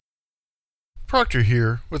Proctor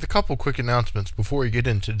here with a couple quick announcements before we get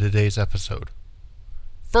into today's episode.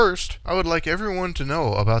 First, I would like everyone to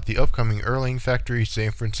know about the upcoming Erlang Factory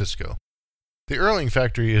San Francisco. The Erlang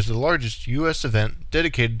Factory is the largest U.S. event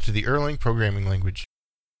dedicated to the Erlang programming language.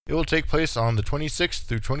 It will take place on the 26th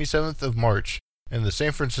through 27th of March in the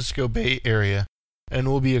San Francisco Bay Area and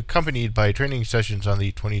will be accompanied by training sessions on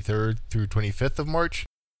the 23rd through 25th of March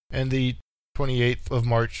and the 28th of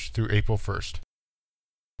March through April 1st.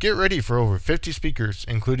 Get ready for over 50 speakers,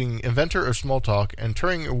 including inventor of Smalltalk and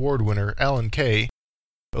Turing Award winner Alan Kay,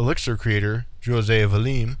 Elixir creator Jose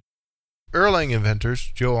Valim, Erlang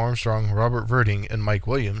inventors Joe Armstrong, Robert Verding, and Mike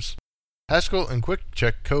Williams, Haskell and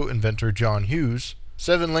QuickCheck co-inventor John Hughes,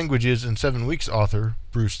 7 Languages in 7 Weeks author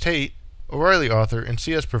Bruce Tate, O'Reilly author and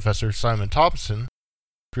CS professor Simon Thompson,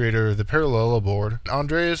 creator of the Parallella board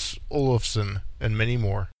Andreas Olofsson, and many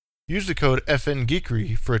more. Use the code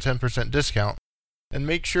FNGeekery for a 10% discount, and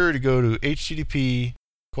make sure to go to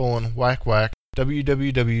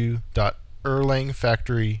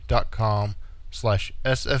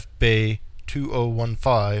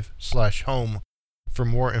for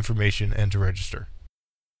more information and to register.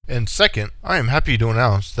 And second, I am happy to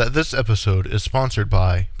announce that this episode is sponsored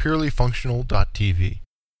by purelyfunctional.tv.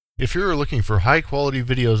 If you're looking for high-quality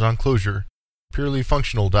videos on Clojure,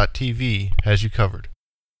 purelyfunctional.tv has you covered.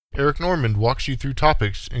 Eric Normand walks you through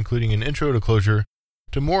topics including an intro to Clojure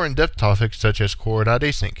to more in-depth topics such as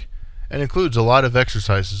core.async, and includes a lot of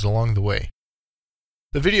exercises along the way.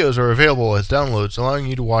 The videos are available as downloads, allowing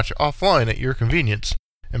you to watch offline at your convenience,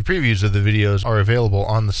 and previews of the videos are available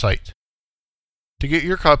on the site. To get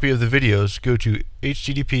your copy of the videos, go to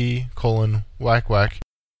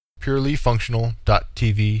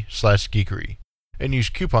http://purelyfunctional.tv/geekery and use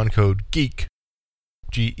coupon code GEEK,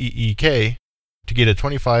 G-E-E-K, to get a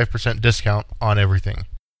 25% discount on everything.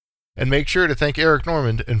 And make sure to thank Eric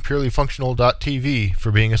Normand and purelyfunctional.tv for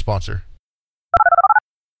being a sponsor.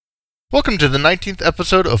 Welcome to the 19th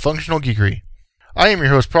episode of Functional Geekery. I am your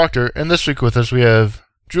host Proctor, and this week with us we have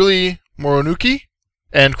Julie Moronuki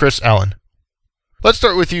and Chris Allen. Let's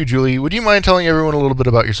start with you, Julie. Would you mind telling everyone a little bit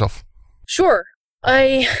about yourself? Sure.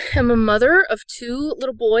 I am a mother of 2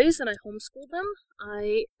 little boys, and I homeschool them.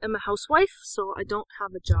 I am a housewife, so I don't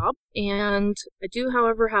have a job. And I do,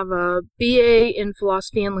 however, have a BA in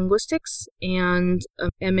Philosophy and Linguistics and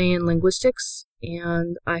an MA in Linguistics,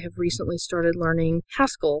 and I have recently started learning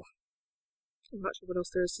Haskell. I'm not sure what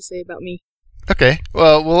else there is to say about me. Okay,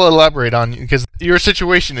 well, we'll elaborate on you, because your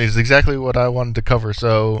situation is exactly what I wanted to cover,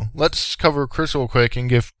 so let's cover Chris real quick and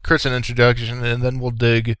give Chris an introduction, and then we'll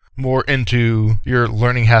dig more into your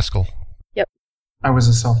learning Haskell. Yep. I was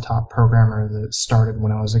a self-taught programmer that started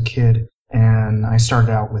when I was a kid, and I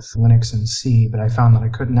started out with Linux and C, but I found that I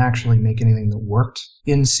couldn't actually make anything that worked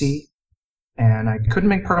in C, and I couldn't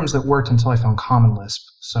make programs that worked until I found Common Lisp.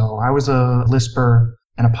 So I was a Lisper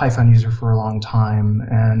and a Python user for a long time,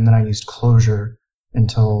 and then I used Clojure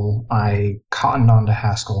until I cottoned onto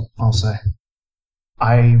Haskell, I'll say.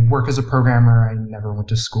 I work as a programmer. I never went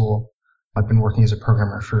to school. I've been working as a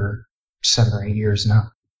programmer for 7 or 8 years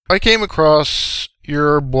now. I came across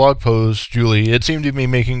your blog post, Julie. It seemed to be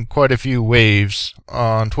making quite a few waves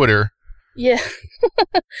on Twitter. Yeah.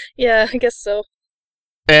 Yeah, I guess so.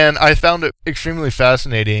 And I found it extremely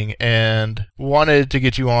fascinating and wanted to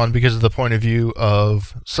get you on because of the point of view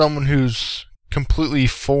of someone who's completely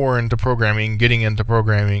foreign to programming, getting into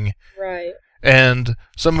programming. Right. And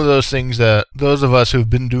some of those things that those of us who've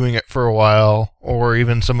been doing it for a while, or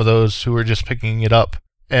even some of those who are just picking it up,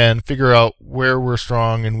 and figure out where we're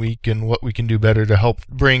strong and weak and what we can do better to help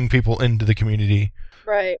bring people into the community.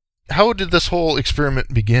 Right. How did this whole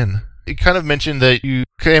experiment begin? You kind of mentioned that you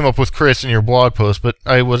came up with Chris in your blog post, but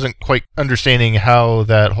I wasn't quite understanding how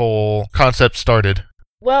that whole concept started.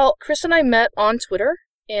 Well, Chris and I met on Twitter,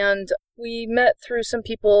 and we met through some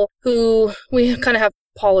people who we kind of have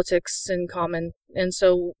politics in common. And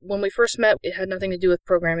so when we first met, it had nothing to do with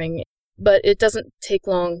programming. But it doesn't take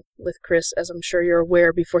long with Chris, as I'm sure you're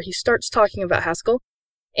aware, before he starts talking about Haskell.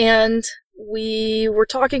 And we were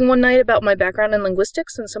talking one night about my background in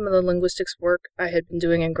linguistics and some of the linguistics work I had been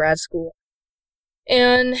doing in grad school.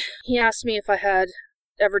 And he asked me if I had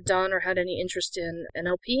ever done or had any interest in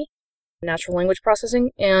NLP, natural language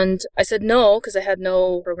processing. And I said no, because I had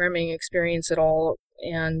no programming experience at all.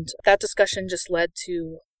 And that discussion just led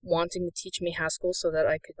to wanting to teach me Haskell so that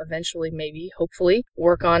I could eventually, maybe, hopefully,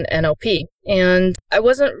 work on NLP. And I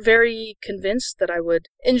wasn't very convinced that I would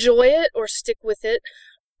enjoy it or stick with it,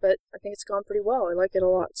 but I think it's gone pretty well. I like it a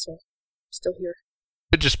lot, so I'm still here.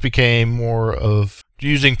 It just became more of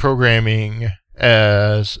using programming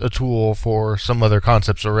as a tool for some other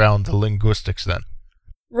concepts around the linguistics then.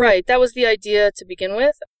 Right, that was the idea to begin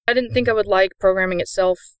with. I didn't think I would like programming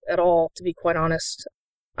itself at all, to be quite honest.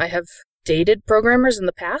 I have dated programmers in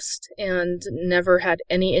the past and never had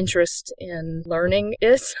any interest in learning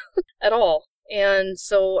it at all. And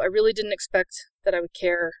so I really didn't expect that I would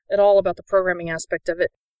care at all about the programming aspect of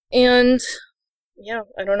it. And yeah,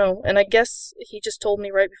 I don't know. And I guess he just told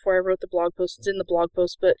me right before I wrote the blog post, it's in the blog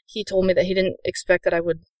post, but he told me that he didn't expect that I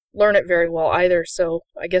would learn it very well either. So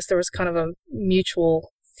I guess there was kind of a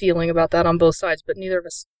mutual feeling about that on both sides, but neither of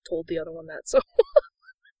us told the other one that. So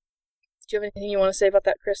do you have anything you want to say about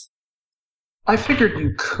that, Chris? I figured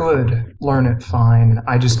you could learn it fine.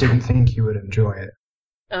 I just didn't think you would enjoy it.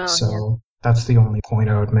 Yeah. That's the only point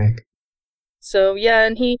I would make. So yeah,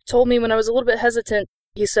 and he told me when I was a little bit hesitant,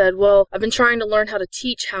 he said, well, I've been trying to learn how to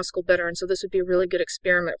teach Haskell better, and so this would be a really good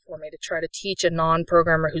experiment for me to try to teach a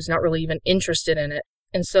non-programmer who's not really even interested in it.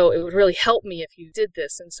 And so it would really help me if you did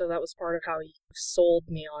this, and so that was part of how he sold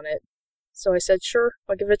me on it. So I said, sure,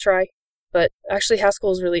 I'll give it a try. But actually,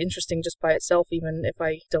 Haskell is really interesting just by itself, even if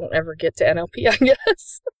I don't ever get to NLP, I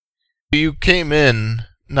guess. You came in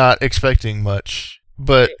not expecting much,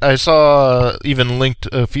 but I saw even linked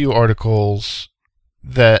a few articles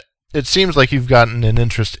that it seems like you've gotten an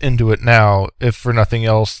interest into it now, if for nothing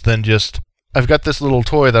else than just, I've got this little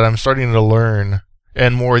toy that I'm starting to learn,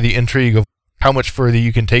 and more the intrigue of how much further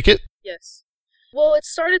you can take it. Yes. Well, it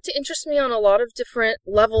started to interest me on a lot of different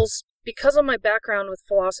levels because of my background with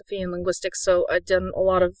philosophy and linguistics. So I'd done a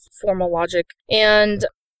lot of formal logic, and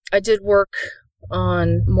I did work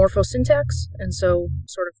on morphosyntax, and so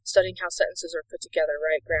sort of studying how sentences are put together,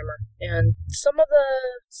 right, grammar. And some of the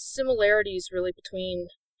similarities really between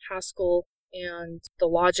Haskell and the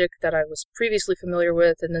logic that I was previously familiar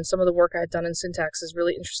with, and then some of the work I had done in syntax has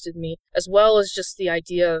really interested me, as well as just the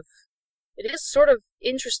idea of, it is sort of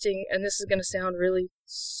interesting, and this is going to sound really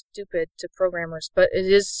stupid to programmers, but it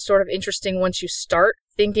is sort of interesting once you start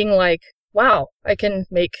thinking like, wow, I can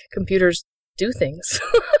make computers do things.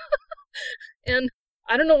 And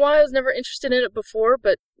I don't know why I was never interested in it before,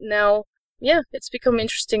 but now, yeah, it's become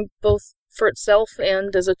interesting both for itself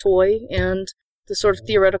and as a toy, and the sort of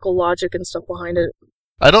theoretical logic and stuff behind it.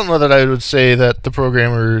 I don't know that I would say that the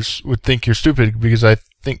programmers would think you're stupid, because I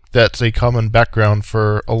think that's a common background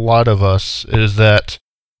for a lot of us, is that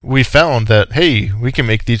we found that, hey, we can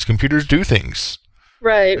make these computers do things.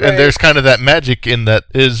 Right. And there's kind of that magic in that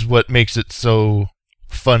is what makes it so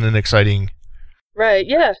fun and exciting. Right,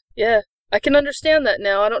 yeah. I can understand that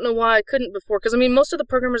now. I don't know why I couldn't before, because, I mean, most of the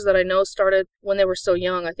programmers that I know started when they were so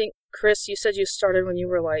young. I think, Chris, you said you started when you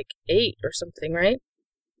were like 8 or something, right?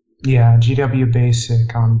 Yeah, GW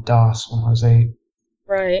Basic on DOS when I was 8.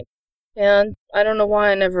 Right. And I don't know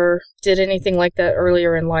why I never did anything like that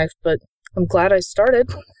earlier in life, but I'm glad I started.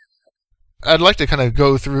 I'd like to kind of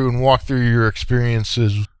go through and walk through your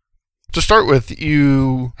experiences. To start with,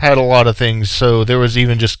 you had a lot of things, so there was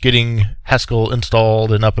even just getting Haskell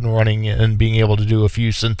installed and up and running and being able to do a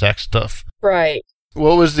few syntax stuff. Right.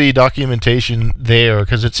 What was the documentation there?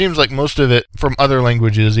 Because it seems like most of it, from other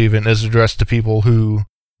languages even, is addressed to people who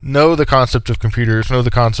know the concept of computers, know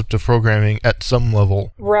the concept of programming at some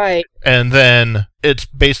level. Right. And then it's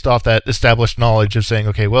based off that established knowledge of saying,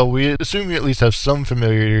 okay, well, we assume you at least have some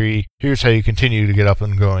familiarity. Here's how you continue to get up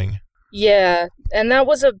and going. Yeah, and that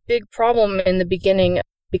was a big problem in the beginning,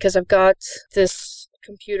 because I've got this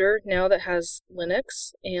computer now that has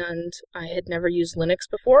Linux, and I had never used Linux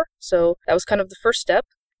before, so that was kind of the first step,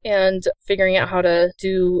 and figuring out how to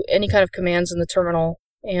do any kind of commands in the terminal.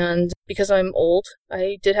 And because I'm old,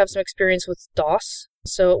 I did have some experience with DOS,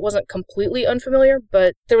 so it wasn't completely unfamiliar,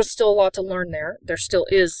 but there was still a lot to learn there. There still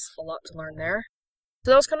is a lot to learn there.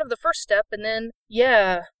 So that was kind of the first step, and then,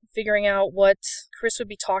 yeah, figuring out what Chris would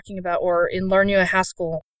be talking about, or in Learn You a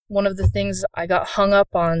Haskell, one of the things I got hung up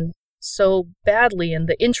on so badly in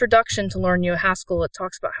the introduction to Learn You a Haskell, it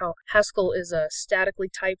talks about how Haskell is a statically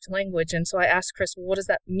typed language, and so I asked Chris, well, what does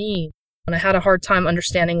that mean? And I had a hard time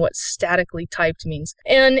understanding what statically typed means.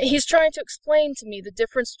 And he's trying to explain to me the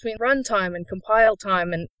difference between runtime and compile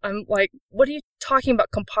time, and I'm like, what are you talking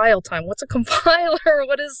about compile time? What's a compiler?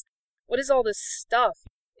 What is all this stuff?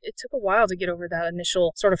 It took a while to get over that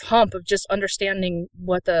initial sort of hump of just understanding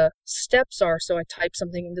what the steps are. So I type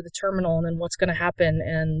something into the terminal, and then what's going to happen,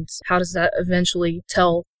 and how does that eventually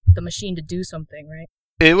tell the machine to do something, right?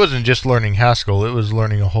 It wasn't just learning Haskell, it was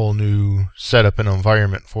learning a whole new setup and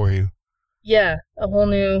environment for you. Yeah, a whole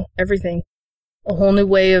new everything. A whole new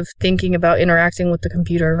way of thinking about interacting with the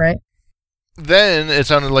computer, right? Then it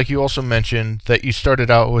sounded like you also mentioned that you started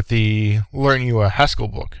out with the Learn You a Haskell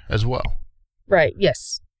book as well. Right,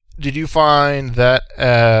 yes. Did you find that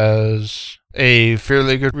as a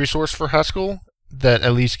fairly good resource for Haskell? that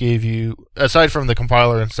at least gave you, aside from the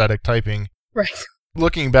compiler and static typing, Right.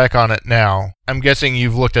 looking back on it now, I'm guessing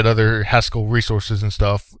you've looked at other Haskell resources and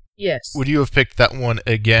stuff. Yes. Would you have picked that one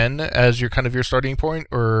again as your kind of your starting point,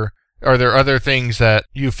 or are there other things that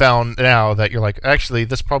you found now that you're like, actually,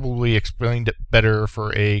 this probably explained it better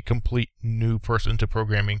for a complete new person to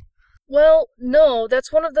programming? Well, no,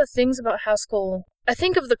 that's one of the things about Haskell. I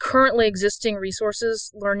think of the currently existing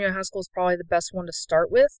resources, Learn Your Haskell is probably the best one to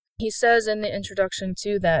start with. He says in the introduction,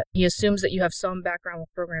 too, that he assumes that you have some background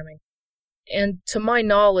with programming. And to my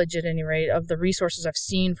knowledge, at any rate, of the resources I've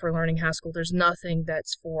seen for learning Haskell, there's nothing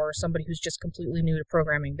that's for somebody who's just completely new to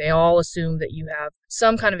programming. They all assume that you have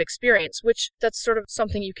some kind of experience, which that's sort of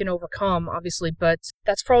something you can overcome, obviously, but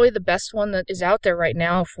that's probably the best one that is out there right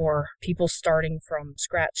now for people starting from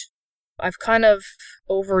scratch. I've kind of,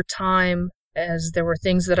 over time, as there were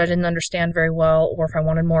things that I didn't understand very well, or if I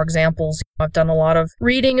wanted more examples, I've done a lot of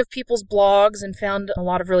reading of people's blogs and found a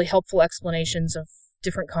lot of really helpful explanations of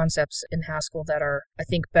different concepts in Haskell that are, I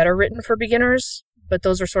think, better written for beginners, but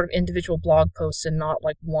those are sort of individual blog posts and not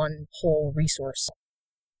like one whole resource.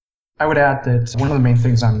 I would add that one of the main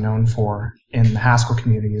things I'm known for in the Haskell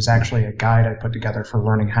community is actually a guide I put together for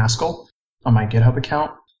learning Haskell on my GitHub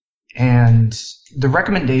account. And the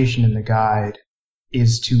recommendation in the guide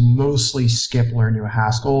is to mostly skip Learn Your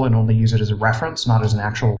Haskell and only use it as a reference, not as an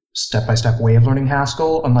actual step-by-step way of learning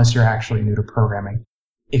Haskell, unless you're actually new to programming.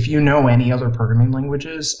 If you know any other programming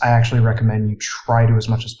languages, I actually recommend you try to, as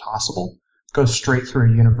much as possible, go straight through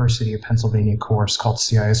a University of Pennsylvania course called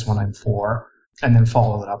CIS 194, and then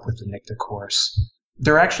follow it up with the NICTA course.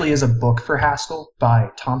 There actually is a book for Haskell by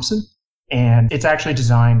Thompson, and it's actually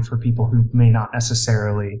designed for people who may not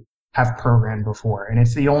necessarily have programmed before. And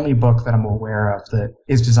it's the only book that I'm aware of that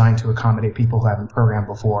is designed to accommodate people who haven't programmed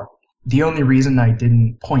before. The only reason I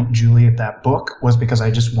didn't point Julie at that book was because I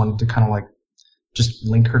just wanted to kind of like just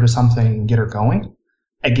link her to something and get her going.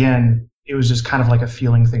 Again, it was just kind of like a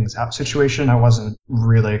feeling things out situation. I wasn't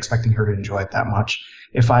really expecting her to enjoy it that much.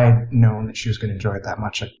 If I had known that she was going to enjoy it that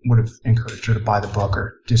much, I would have encouraged her to buy the book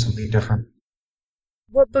or do something different.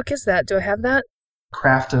 What book is that? Do I have that?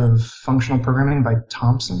 Craft of Functional Programming by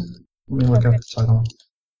Thompson. Let me look up the title.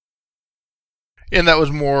 And that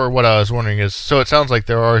was more what I was wondering is, so it sounds like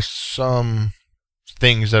there are some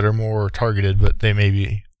things that are more targeted, but they may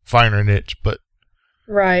be finer niche, but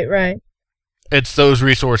Right. it's those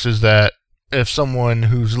resources that if someone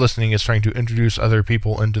who's listening is trying to introduce other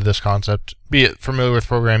people into this concept, be it familiar with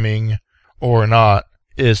programming or not,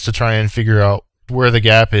 is to try and figure out where the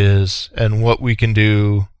gap is and what we can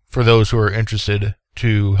do for those who are interested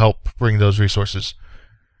to help bring those resources.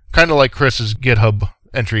 Kind of like Chris's GitHub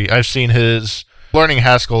entry. I've seen his Learning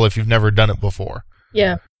Haskell if you've never done it before.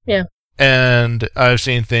 Yeah. And I've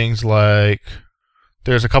seen things like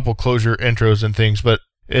there's a couple closure intros and things, but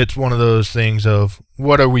it's one of those things of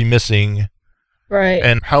what are we missing? Right.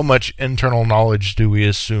 And how much internal knowledge do we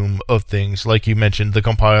assume of things? Like you mentioned, the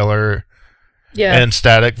compiler and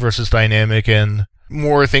static versus dynamic and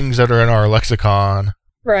more things that are in our lexicon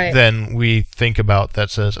than we think about that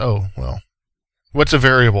says, oh, well, what's a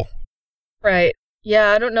variable? Right.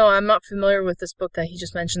 Yeah, I don't know. I'm not familiar with this book that he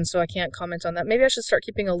just mentioned, so I can't comment on that. Maybe I should start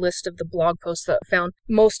keeping a list of the blog posts that I found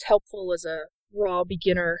most helpful as a raw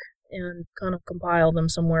beginner and kind of compile them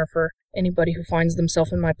somewhere for anybody who finds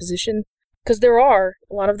themselves in my position. Because there are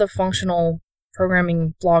a lot of the functional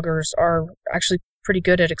programming bloggers are actually pretty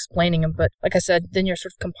good at explaining them, but like I said, then you're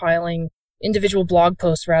sort of compiling individual blog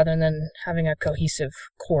posts rather than having a cohesive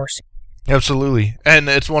course. Absolutely. And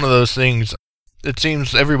it's one of those things, it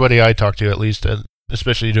seems everybody I talk to, at least,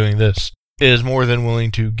 especially doing this, is more than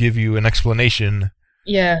willing to give you an explanation.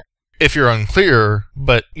 Yeah. If you're unclear,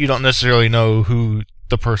 but you don't necessarily know who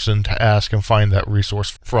the person to ask and find that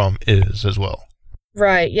resource from is as well.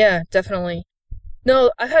 Right, yeah, definitely.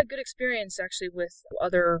 No, I've had good experience actually with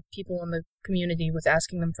other people in the community with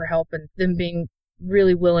asking them for help and them being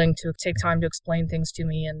really willing to take time to explain things to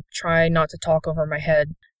me and try not to talk over my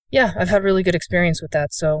head. Yeah, I've had really good experience with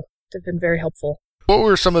that, so they've been very helpful. What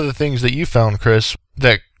were some of the things that you found, Chris,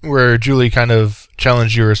 that where Julie kind of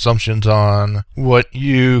challenged your assumptions on what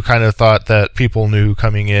you kind of thought that people knew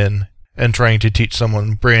coming in and trying to teach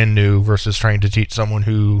someone brand new versus trying to teach someone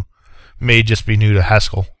who may just be new to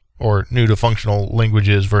Haskell or new to functional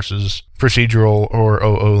languages versus procedural or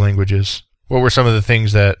OO languages? What were some of the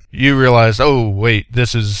things that you realized, oh, wait,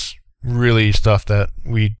 this is really stuff that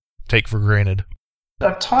we take for granted?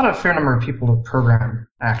 I've taught a fair number of people to program,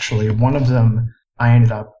 actually. One of them I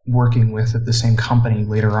ended up working with at the same company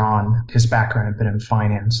later on. His background had been in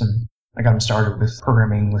finance, and I got him started with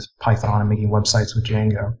programming with Python and making websites with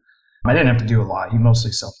Django. I didn't have to do a lot. He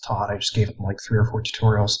mostly self-taught. I just gave him like 3 or 4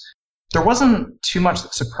 tutorials. There wasn't too much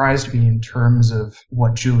that surprised me in terms of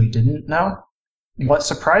what Julie didn't know. What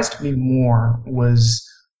surprised me more was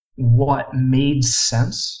what made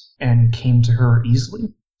sense and came to her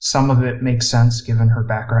easily. Some of it makes sense given her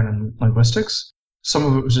background in linguistics. Some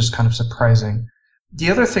of it was just kind of surprising. The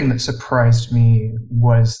other thing that surprised me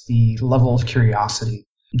was the level of curiosity.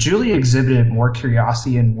 Julie exhibited more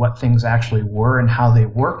curiosity in what things actually were and how they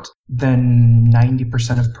worked than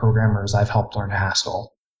 90% of programmers I've helped learn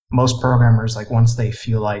Haskell. Most programmers, like once they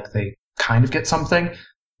feel like they kind of get something,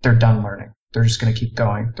 they're done learning. They're just going to keep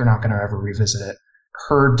going. They're not going to ever revisit it.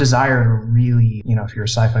 Her desire to really, if you're a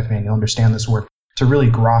sci-fi fan, you'll understand this word, to really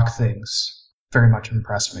grok things very much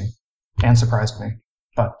impressed me and surprised me.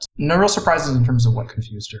 But no real surprises in terms of what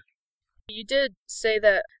confused her. You did say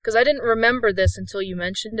that, because I didn't remember this until you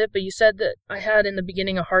mentioned it, but you said that I had in the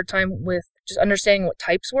beginning a hard time with just understanding what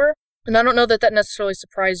types were. And I don't know that necessarily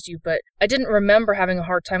surprised you, but I didn't remember having a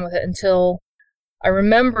hard time with it until I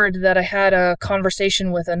remembered that I had a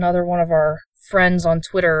conversation with another one of our friends on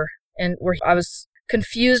Twitter, and where I was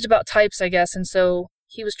confused about types, I guess, and so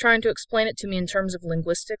he was trying to explain it to me in terms of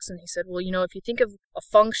linguistics, and he said, well, if you think of a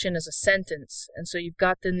function as a sentence, and so you've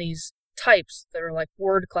got then these types that are like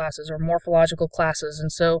word classes or morphological classes,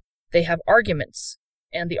 and so they have arguments,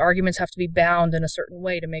 and the arguments have to be bound in a certain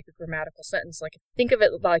way to make a grammatical sentence. Like, if you think of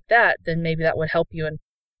it like that, then maybe that would help you, and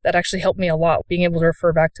that actually helped me a lot. Being able to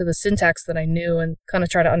refer back to the syntax that I knew and kind of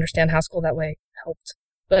try to understand Haskell that way helped.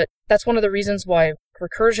 But that's one of the reasons why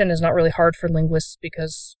recursion is not really hard for linguists,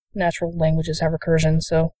 because natural languages have recursion,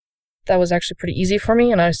 so that was actually pretty easy for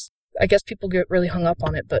me, and I guess people get really hung up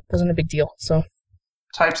on it, but it wasn't a big deal, so.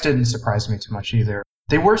 Types didn't surprise me too much either.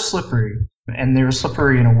 They were slippery, and they were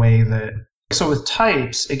slippery in a way that... So with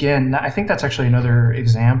types, again, I think that's actually another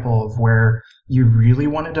example of where you really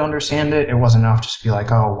wanted to understand it. It wasn't enough just to be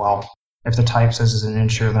like, oh, well, if the type says it's an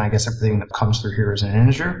integer, then I guess everything that comes through here is an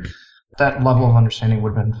integer. That level of understanding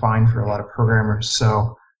would have been fine for a lot of programmers,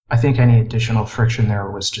 so I think any additional friction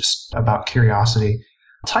there was just about curiosity.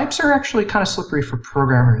 Types are actually kind of slippery for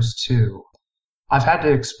programmers, too. I've had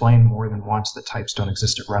to explain more than once that types don't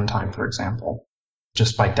exist at runtime, for example.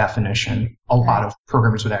 Just by definition, a lot of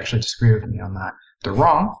programmers would actually disagree with me on that. They're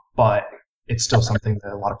wrong, but it's still something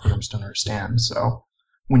that a lot of programmers don't understand. So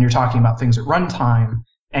when you're talking about things at runtime,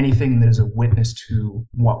 anything that is a witness to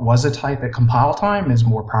what was a type at compile time is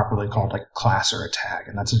more properly called like a class or a tag,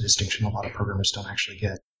 and that's a distinction a lot of programmers don't actually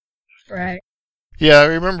get. Right. Yeah, I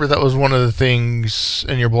remember that was one of the things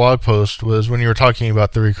in your blog post was when you were talking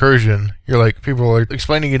about the recursion. You're like, people are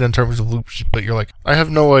explaining it in terms of loops, but you're like, I have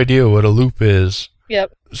no idea what a loop is.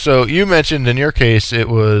 Yep. So you mentioned in your case it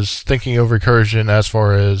was thinking of recursion as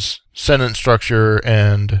far as sentence structure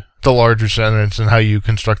and the larger sentence and how you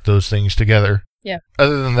construct those things together. Yeah.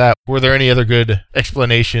 Other than that, were there any other good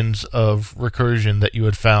explanations of recursion that you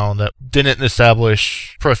had found that didn't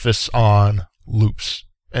establish preface on loops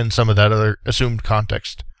and some of that other assumed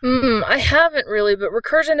context? I haven't really, but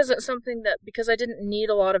recursion isn't something that, because I didn't need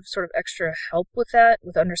a lot of sort of extra help with that,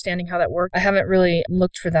 with understanding how that worked, I haven't really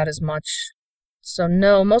looked for that as much. So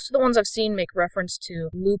no, most of the ones I've seen make reference to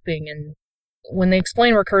looping, and when they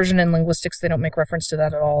explain recursion in linguistics, they don't make reference to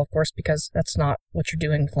that at all, of course, because that's not what you're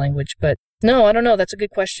doing with language. But no, I don't know. That's a good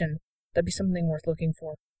question. That'd be something worth looking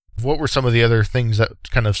for. What were some of the other things that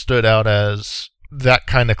kind of stood out as that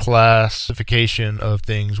kind of classification of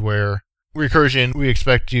things where recursion, we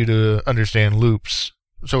expect you to understand loops,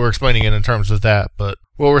 so we're explaining it in terms of that, but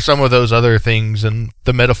what were some of those other things and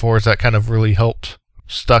the metaphors that kind of really helped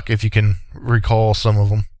stuck, if you can recall some of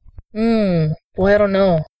them? Boy, I don't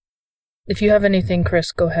know. If you have anything,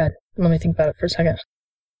 Chris, go ahead. Let me think about it for a second.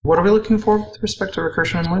 What are we looking for with respect to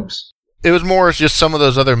recursion and loops? It was more just some of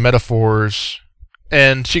those other metaphors,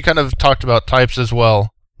 and she kind of talked about types as well,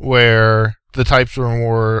 where the types were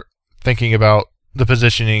more thinking about the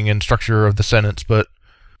positioning and structure of the sentence, but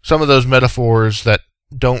some of those metaphors that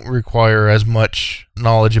don't require as much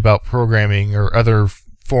knowledge about programming or other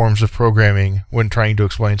forms of programming when trying to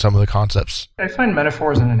explain some of the concepts. I find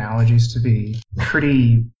metaphors and analogies to be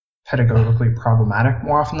pretty pedagogically problematic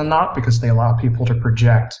more often than not, because they allow people to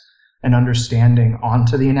project an understanding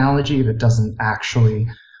onto the analogy that doesn't actually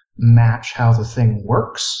match how the thing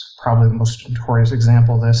works. Probably the most notorious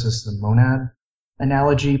example of this is the monad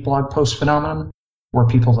analogy blog post phenomenon, where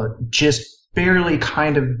people that just barely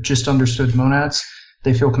kind of just understood monads,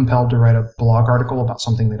 they feel compelled to write a blog article about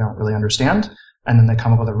something they don't really understand, and then they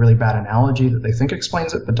come up with a really bad analogy that they think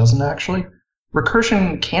explains it but doesn't actually.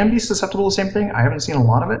 Recursion can be susceptible to the same thing. I haven't seen a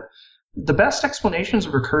lot of it, The best explanations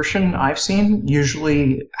of recursion I've seen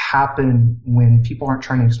usually happen when people aren't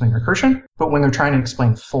trying to explain recursion, but when they're trying to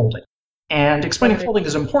explain folding. And explaining folding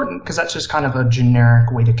is important because that's just kind of a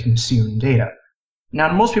generic way to consume data.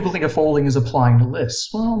 Now, most people think of folding as applying to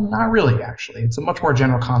lists. Well, not really, actually. It's a much more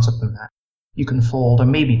general concept than that. You can fold a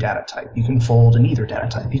maybe data type. You can fold an either data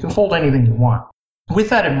type. You can fold anything you want. With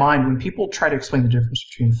that in mind, when people try to explain the difference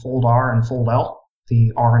between fold R and fold L,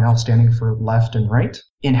 the R and L standing for left and right,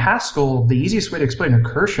 in Haskell, the easiest way to explain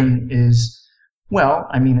recursion is, well,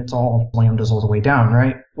 I mean, it's all lambdas all the way down,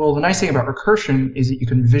 right? Well, the nice thing about recursion is that you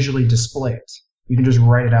can visually display it. You can just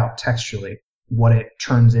write it out textually, what it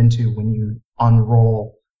turns into when you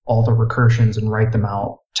unroll all the recursions and write them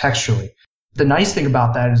out textually. The nice thing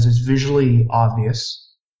about that is it's visually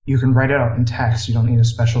obvious. You can write it out in text. You don't need a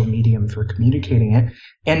special medium for communicating it.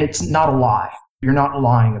 And it's not a lie. You're not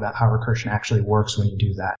lying about how recursion actually works when you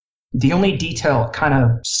do that. The only detail it kind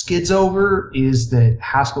of skids over is that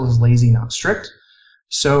Haskell is lazy, not strict.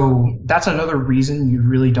 So that's another reason you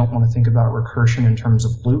really don't want to think about recursion in terms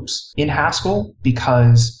of loops in Haskell,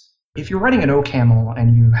 because if you're writing an OCaml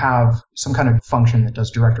and you have some kind of function that does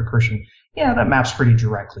direct recursion, yeah, that maps pretty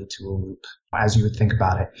directly to a loop, as you would think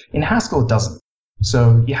about it. In Haskell, it doesn't.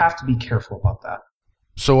 So you have to be careful about that.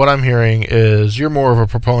 So what I'm hearing is you're more of a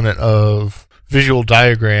proponent of visual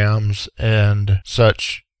diagrams and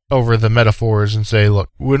such over the metaphors and say, look,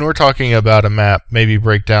 when we're talking about a map, maybe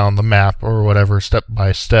break down the map or whatever step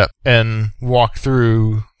by step and walk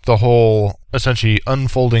through the whole, essentially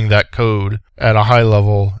unfolding that code at a high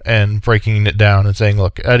level and breaking it down and saying,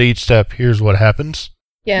 look, at each step, here's what happens.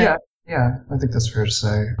 Yeah. Yeah, I think that's fair to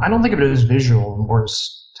say. I don't think of it as visual, more as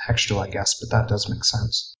textual, I guess, but that does make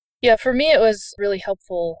sense. Yeah, for me it was really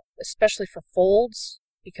helpful, especially for folds,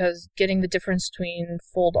 because getting the difference between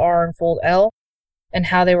fold R and fold L and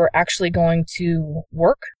how they were actually going to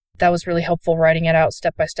work, that was really helpful writing it out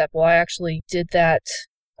step by step. Well, I actually did that.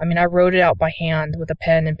 I mean, I wrote it out by hand with a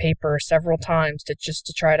pen and paper several times to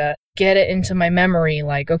try to get it into my memory.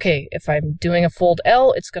 Like, okay, if I'm doing a fold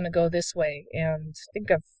L, it's going to go this way. And I think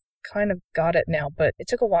I've kind of got it now, but it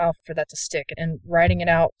took a while for that to stick. And writing it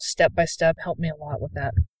out step by step helped me a lot with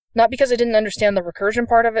that. Not because I didn't understand the recursion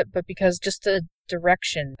part of it, but because just the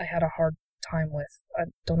direction I had a hard time with. I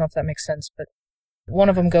don't know if that makes sense, but one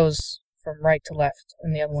of them goes from right to left,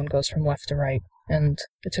 and the other one goes from left to right. And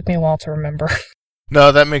it took me a while to remember.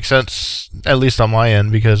 No, that makes sense, at least on my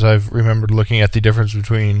end, because I've remembered looking at the difference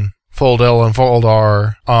between fold L and fold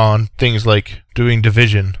R on things like doing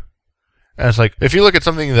division. And it's like, if you look at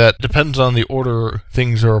something that depends on the order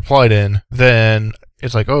things are applied in, then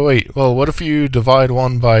it's like, oh wait, well, what if you divide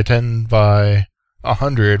 1 by 10 by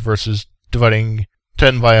 100 versus dividing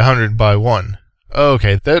 10 by 100 by 1?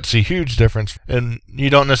 Okay, that's a huge difference, and you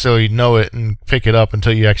don't necessarily know it and pick it up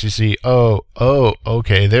until you actually see, oh,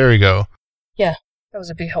 okay, there we go. Yeah, that was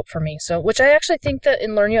a big help for me. So, which I actually think that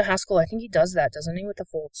in Learn Your Haskell, I think he does that, doesn't he, with the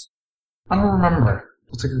folds? I don't remember.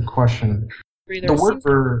 That's a good question.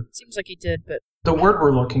 Seems like he did, but the word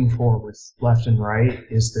we're looking for with left and right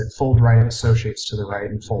is that fold right associates to the right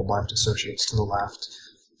and fold left associates to the left.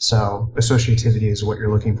 So associativity is what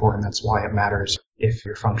you're looking for, and that's why it matters if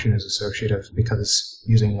your function is associative, because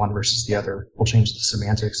using one versus the other will change the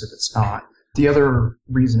semantics if it's not. The other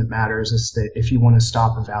reason it matters is that if you want to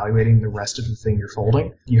stop evaluating the rest of the thing you're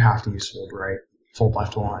folding, you have to use fold right. Fold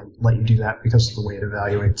left will let you do that because of the way it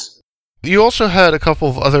evaluates. You also had a couple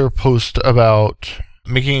of other posts about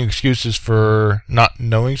making excuses for not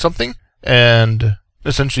knowing something and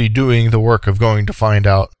essentially doing the work of going to find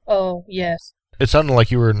out. Oh, yes. It sounded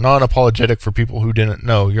like you were non-apologetic for people who didn't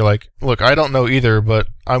know. You're like, look, I don't know either, but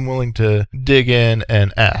I'm willing to dig in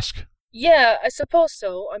and ask. Yeah, I suppose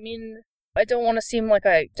so. I mean, I don't want to seem like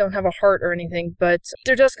I don't have a heart or anything, but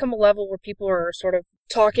there does come a level where people are sort of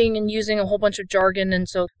talking and using a whole bunch of jargon, and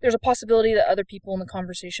so there's a possibility that other people in the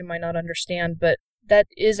conversation might not understand, but that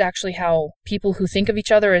is actually how people who think of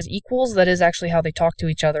each other as equals, that is actually how they talk to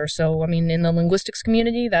each other. So, I mean, in the linguistics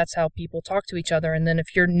community, that's how people talk to each other, and then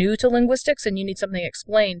if you're new to linguistics and you need something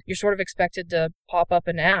explained, you're sort of expected to pop up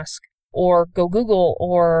and ask, or go Google,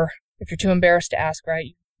 or if you're too embarrassed to ask,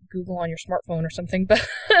 right, Google on your smartphone or something, but...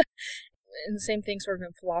 And the same thing sort of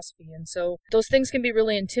in philosophy. And so those things can be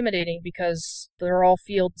really intimidating because they're all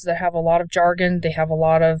fields that have a lot of jargon. They have a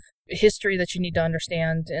lot of history that you need to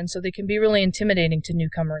understand. And so they can be really intimidating to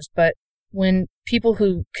newcomers. But when people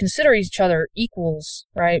who consider each other equals,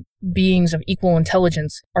 right, beings of equal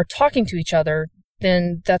intelligence, are talking to each other,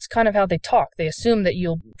 then that's kind of how they talk. They assume that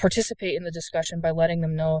you'll participate in the discussion by letting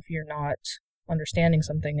them know if you're not understanding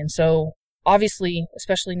something. And so obviously,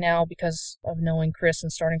 especially now because of knowing Chris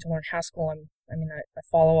and starting to learn Haskell, I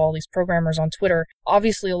follow all these programmers on Twitter.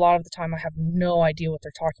 Obviously, a lot of the time I have no idea what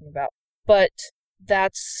they're talking about. But I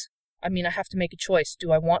have to make a choice.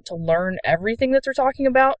 Do I want to learn everything that they're talking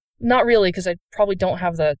about? Not really, because I probably don't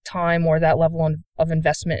have the time or that level of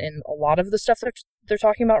investment in a lot of the stuff that they're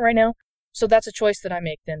talking about right now. So that's a choice that I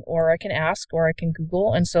make then. Or I can ask, or I can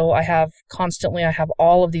Google. And so I have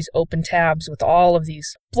all of these open tabs with all of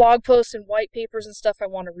these blog posts and white papers and stuff I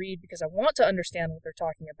want to read because I want to understand what they're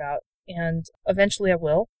talking about. And eventually I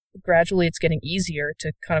will. Gradually it's getting easier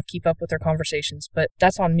to kind of keep up with their conversations, but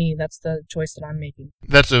that's on me. That's the choice that I'm making.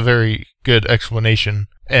 That's a very good explanation.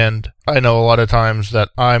 And I know a lot of times that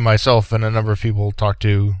I myself and a number of people talk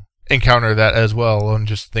to encounter that as well, and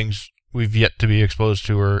just things we've yet to be exposed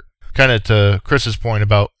to, or kind of to Chris's point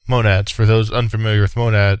about monads. For those unfamiliar with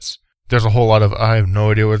monads, there's a whole lot of, I have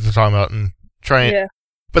no idea what they're talking about, and trying. Yeah.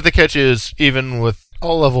 But the catch is, even with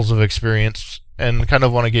all levels of experience, and kind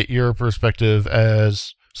of want to get your perspective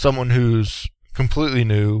as someone who's completely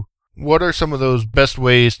new, what are some of those best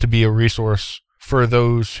ways to be a resource for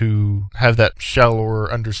those who have that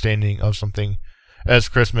shallower understanding of something? As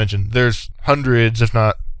Chris mentioned, there's hundreds, if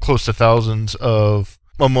not close to thousands, of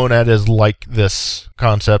a monad is like this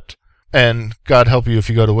concept. And God help you if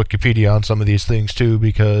you go to Wikipedia on some of these things too,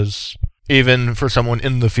 because even for someone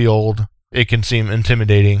in the field, it can seem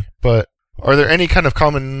intimidating. But are there any kind of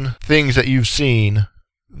common things that you've seen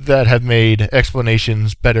that have made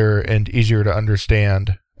explanations better and easier to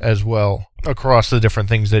understand as well across the different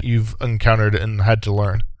things that you've encountered and had to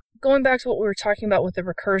learn? Going back to what we were talking about with the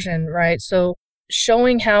recursion, right? So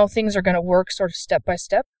showing how things are going to work sort of step by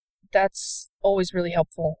step, that's always really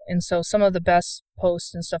helpful. And so some of the best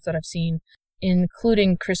posts and stuff that I've seen,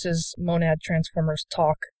 including Chris's Monad Transformers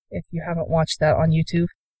talk, if you haven't watched that on YouTube,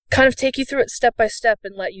 kind of take you through it step by step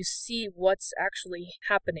and let you see what's actually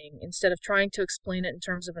happening. Instead of trying to explain it in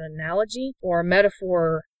terms of an analogy or a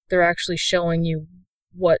metaphor, they're actually showing you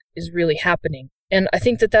what is really happening. And I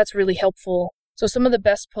think that that's really helpful. So some of the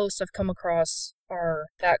best posts I've come across are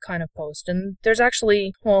that kind of post. And there's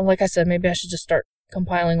actually, well, like I said, maybe I should just start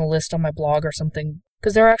compiling a list on my blog or something,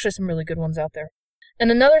 because there are actually some really good ones out there.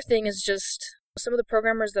 And another thing is just some of the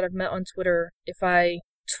programmers that I've met on Twitter, if I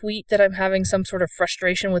tweet that I'm having some sort of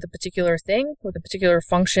frustration with a particular thing, with a particular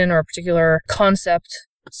function or a particular concept,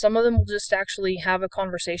 some of them will just actually have a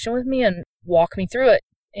conversation with me and walk me through it.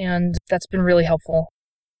 And that's been really helpful.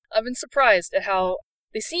 I've been surprised at how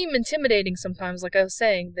they seem intimidating sometimes, like I was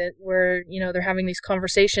saying, that where, they're having these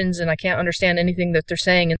conversations and I can't understand anything that they're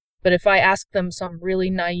saying. But if I ask them some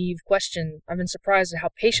really naive question, I've been surprised at how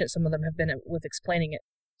patient some of them have been with explaining it.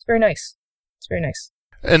 It's very nice. It's very nice.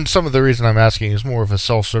 And some of the reason I'm asking is more of a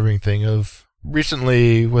self-serving thing of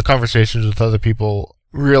recently with conversations with other people,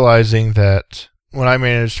 realizing that when I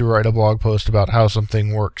managed to write a blog post about how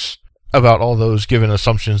something works, about all those given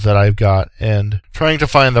assumptions that I've got, and trying to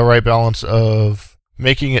find the right balance of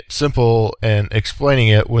making it simple and explaining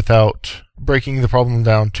it without breaking the problem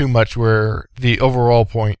down too much where the overall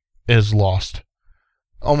point is lost.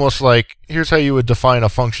 Almost like, here's how you would define a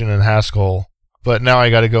function in Haskell, but now I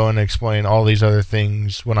got to go and explain all these other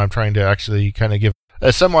things when I'm trying to actually kind of give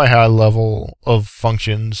a semi-high level of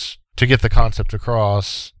functions to get the concept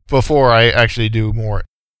across before I actually do more.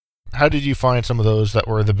 How did you find some of those that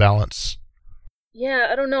were the balance? Yeah,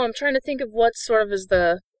 I don't know. I'm trying to think of what sort of is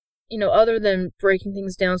the, other than breaking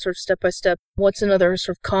things down sort of step by step, what's another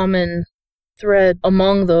sort of common thread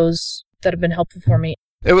among those that have been helpful for me?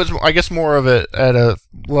 It was, I guess, more of it at a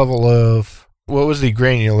level of what was the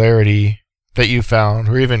granularity that you found,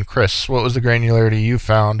 or even Chris, what was the granularity you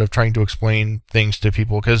found of trying to explain things to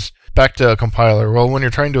people? Because back to a compiler, well, when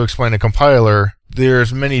you're trying to explain a compiler,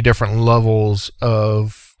 there's many different levels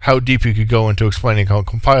of how deep you could go into explaining a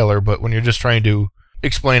compiler, but when you're just trying to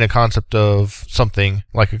explain a concept of something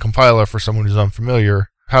like a compiler for someone who's unfamiliar,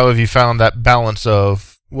 how have you found that balance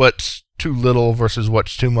of what's too little versus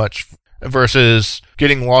what's too much, versus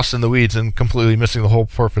getting lost in the weeds and completely missing the whole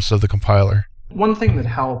purpose of the compiler? One thing that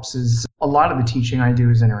helps is a lot of the teaching I do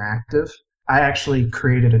is interactive. I actually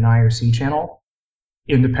created an IRC channel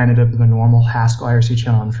independent of the normal Haskell IRC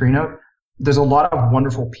channel on Freenode. There's a lot of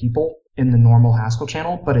wonderful people in the normal Haskell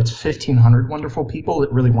channel, but it's 1,500 wonderful people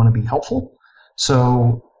that really want to be helpful.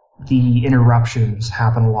 So the interruptions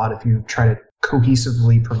happen a lot if you try to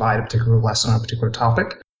cohesively provide a particular lesson on a particular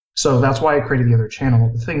topic. So that's why I created the other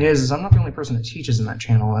channel. The thing is I'm not the only person that teaches in that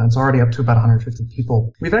channel, and it's already up to about 150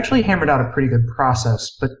 people. We've actually hammered out a pretty good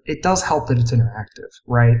process, but it does help that it's interactive,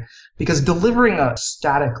 right? Because delivering a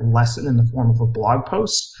static lesson in the form of a blog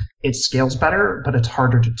post, it scales better, but it's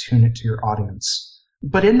harder to tune it to your audience.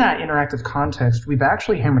 But in that interactive context, we've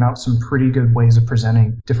actually hammered out some pretty good ways of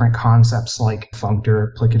presenting different concepts like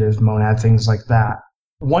functor, applicative, monad, things like that.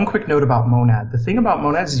 One quick note about monad. The thing about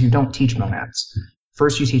monads is you don't teach monads.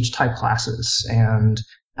 First, you teach type classes and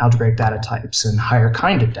algebraic data types and higher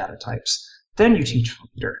kind of data types. Then you teach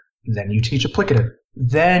functor. Then you teach applicative.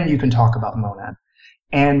 Then you can talk about monad.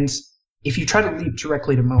 And if you try to leap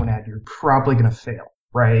directly to monad, you're probably going to fail,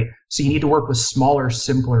 right? So you need to work with smaller,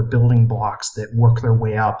 simpler building blocks that work their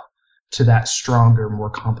way up to that stronger,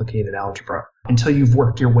 more complicated algebra. Until you've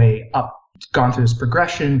worked your way up, gone through this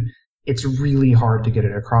progression, it's really hard to get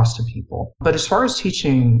it across to people. But as far as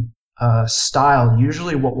teaching style,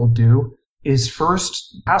 usually what we'll do is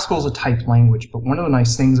first, Haskell is a type language, but one of the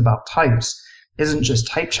nice things about types isn't just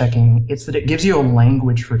type checking, it's that it gives you a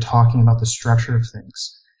language for talking about the structure of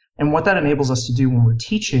things. And what that enables us to do when we're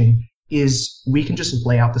teaching is we can just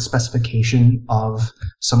lay out the specification of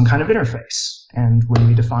some kind of interface. And when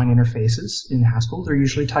we define interfaces in Haskell, they're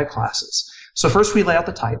usually type classes. So first we lay out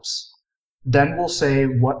the types. Then we'll say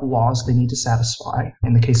what laws they need to satisfy.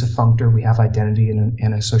 In the case of functor, we have identity and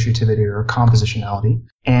associativity or compositionality.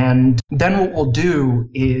 And then what we'll do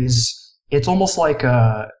is it's almost like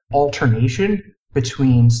a alternation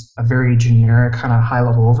between a very generic kind of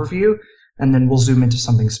high-level overview, and then we'll zoom into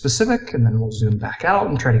something specific, and then we'll zoom back out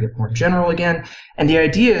and try to get more general again. And the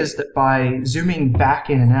idea is that by zooming back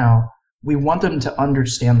in and out, we want them to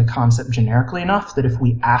understand the concept generically enough that if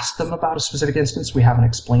we ask them about a specific instance we haven't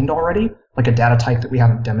explained already, like a data type that we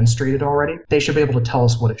haven't demonstrated already, they should be able to tell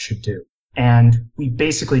us what it should do. And we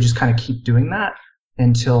basically just kind of keep doing that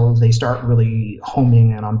until they start really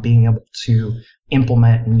homing in on being able to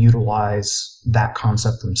implement and utilize that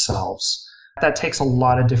concept themselves. That takes a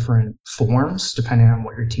lot of different forms depending on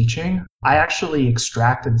what you're teaching. I actually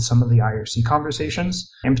extracted some of the IRC conversations,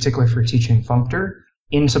 in particular for teaching functor,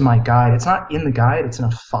 into my guide. It's not in the guide, it's in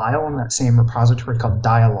a file in that same repository called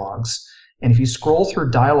dialogues. And if you scroll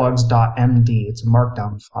through dialogues.md, it's a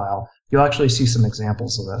markdown file, you'll actually see some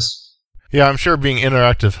examples of this. Yeah, I'm sure being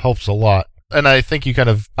interactive helps a lot. And I think you kind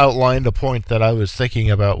of outlined a point that I was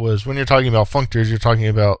thinking about was when you're talking about functors, you're talking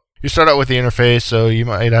about, you start out with the interface, so you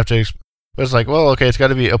might have to, but it's like, well, okay, it's got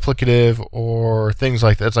to be applicative or things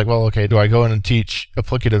like that. It's like, well, okay, do I go in and teach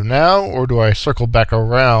applicative now, or do I circle back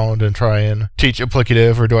around and try and teach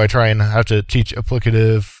applicative, or do I try and have to teach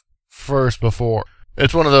applicative first before?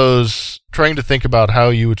 It's one of those, trying to think about how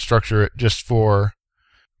you would structure it just for,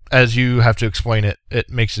 as you have to explain it, it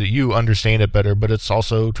makes it you understand it better, but it's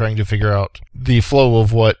also trying to figure out the flow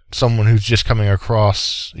of what someone who's just coming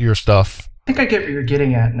across your stuff. I think I get what you're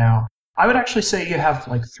getting at now. I would actually say you have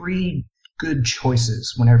like 3 good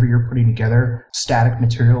choices whenever you're putting together static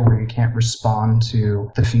material where you can't respond to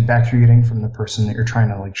the feedback you're getting from the person that you're trying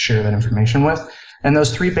to like share that information with. And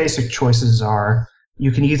those 3 basic choices are,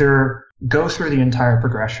 you can either go through the entire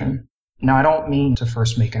progression. Now, I don't mean to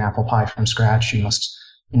first make an apple pie from scratch. You must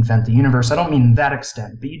invent the universe. I don't mean that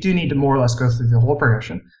extent, but you do need to more or less go through the whole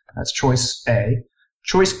progression. That's choice A.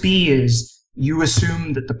 Choice B is you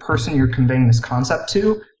assume that the person you're conveying this concept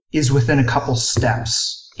to is within a couple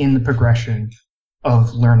steps in the progression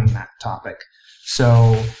of learning that topic.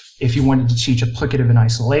 So if you wanted to teach applicative in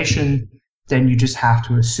isolation, then you just have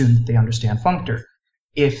to assume that they understand functor.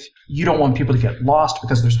 If you don't want people to get lost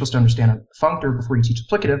because they're supposed to understand a functor before you teach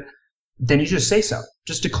applicative, then you just say so.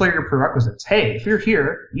 Just declare your prerequisites. Hey, if you're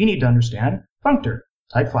here, you need to understand functor,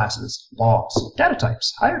 type classes, laws, data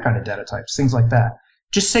types, higher kind of data types, things like that.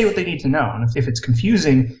 Just say what they need to know. And if it's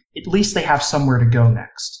confusing, at least they have somewhere to go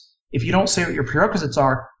next. If you don't say what your prerequisites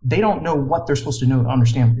are, they don't know what they're supposed to know to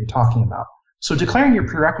understand what you're talking about. So declaring your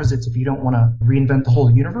prerequisites, if you don't want to reinvent the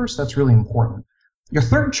whole universe, that's really important. Your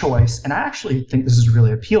third choice, and I actually think this is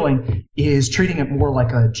really appealing, is treating it more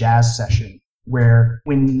like a jazz session, where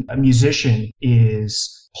when a musician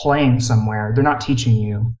is playing somewhere, they're not teaching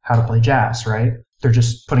you how to play jazz, right? They're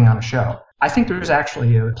just putting on a show. I think there's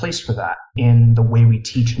actually a place for that in the way we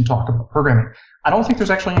teach and talk about programming. I don't think there's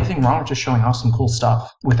actually anything wrong with just showing off some cool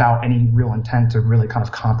stuff without any real intent to really kind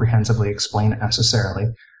of comprehensively explain it necessarily.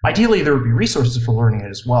 Ideally, there would be resources for learning it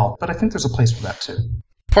as well, but I think there's a place for that too.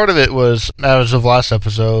 Part of it was, as of last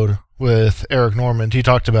episode with Eric Normand, he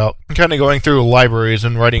talked about kind of going through libraries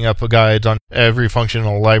and writing up a guide on every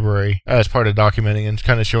functional library as part of documenting and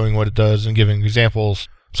kind of showing what it does and giving examples.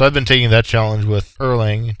 So I've been taking that challenge with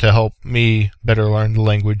Erlang to help me better learn the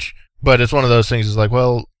language. But it's one of those things, is like,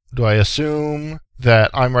 well, do I assume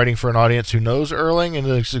that I'm writing for an audience who knows Erlang and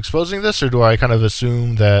is exposing this, or do I kind of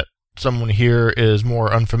assume that someone here is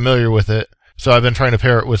more unfamiliar with it? So I've been trying to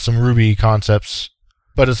pair it with some Ruby concepts.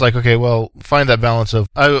 But it's like, okay, well, find that balance of,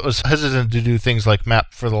 I was hesitant to do things like map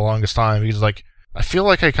for the longest time, because like, I feel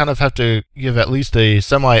like I kind of have to give at least a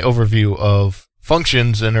semi-overview of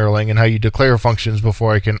functions in Erlang and how you declare functions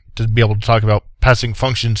before I can to be able to talk about passing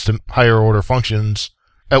functions to higher order functions.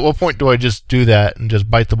 At what point do I just do that and just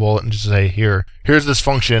bite the bullet and just say, here's this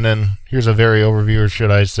function and here's a very overview, or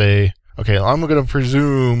should I say, okay, I'm going to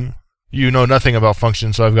presume you know nothing about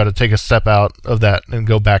functions, so I've got to take a step out of that and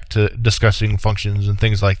go back to discussing functions and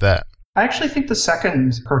things like that. I actually think the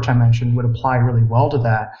second approach I mentioned would apply really well to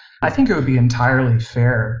that. I think it would be entirely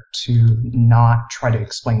fair to not try to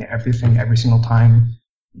explain everything every single time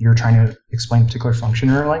you're trying to explain a particular function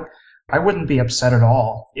in Erlang. I wouldn't be upset at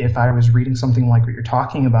all if I was reading something like what you're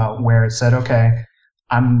talking about, where it said, okay,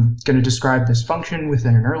 I'm going to describe this function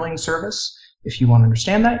within an Erlang service. If you want to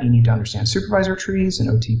understand that, you need to understand supervisor trees and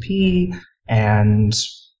OTP and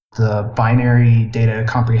the binary data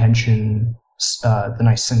comprehension, the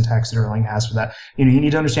nice syntax that Erlang has for that. You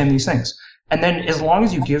need to understand these things. And then as long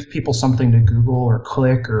as you give people something to Google or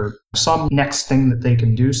click or some next thing that they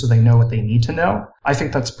can do so they know what they need to know, I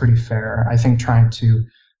think that's pretty fair. I think trying to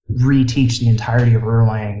reteach the entirety of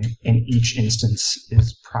Erlang in each instance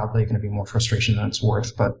is probably going to be more frustration than it's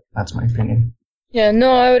worth, but that's my opinion. Yeah,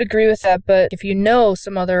 no, I would agree with that, but if you know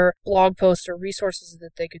some other blog posts or resources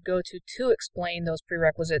that they could go to explain those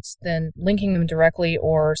prerequisites, then linking them directly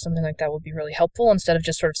or something like that would be really helpful instead of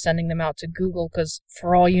just sort of sending them out to Google, because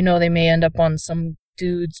for all you know, they may end up on some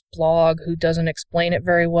dude's blog who doesn't explain it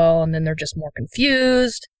very well, and then they're just more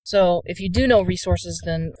confused. So if you do know resources,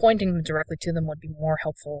 then pointing them directly to them would be more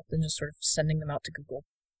helpful than just sort of sending them out to Google,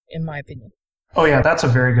 in my opinion. Oh yeah, that's a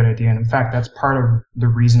very good idea. And in fact, that's part of the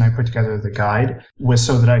reason I put together the guide, was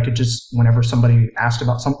so that I could just, whenever somebody asked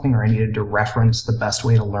about something or I needed to reference the best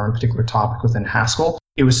way to learn a particular topic within Haskell,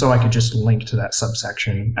 it was so I could just link to that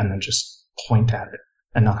subsection and then just point at it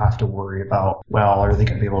and not have to worry about, well, are they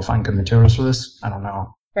going to be able to find good materials for this? I don't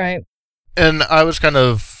know. Right. And I was kind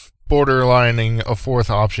of borderlining a fourth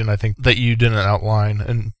option, I think, that you didn't outline,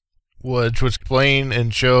 and which was explain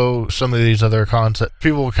and show some of these other concepts.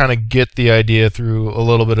 People kind of get the idea through a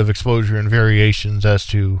little bit of exposure and variations as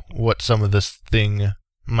to what some of this thing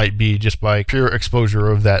might be just by pure exposure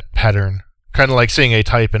of that pattern. Kind of like seeing a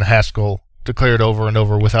type in Haskell declared over and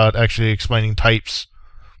over without actually explaining types,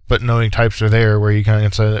 but knowing types are there, where you kind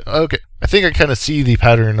of say, okay, I think I kind of see the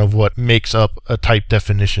pattern of what makes up a type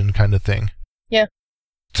definition kind of thing. Yeah.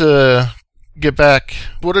 To get back,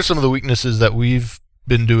 what are some of the weaknesses that we've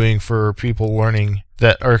been doing for people learning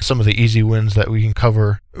that are some of the easy wins that we can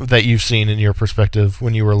cover that you've seen in your perspective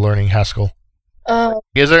when you were learning Haskell?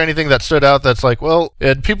 Is there anything that stood out that's like, well,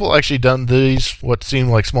 had people actually done these, what seemed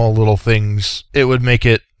like small little things, it would make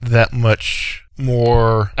it that much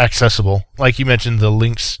more accessible? Like you mentioned the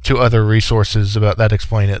links to other resources about that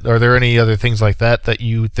explain it. Are there any other things like that that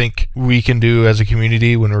you think we can do as a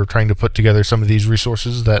community when we're trying to put together some of these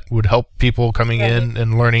resources that would help people coming in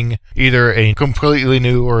and learning either a completely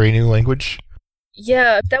new or a new language?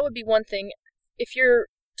 Yeah, that would be one thing. If you're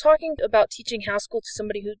talking about teaching Haskell to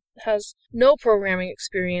somebody who has no programming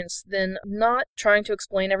experience, then not trying to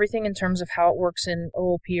explain everything in terms of how it works in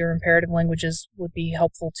OOP or imperative languages would be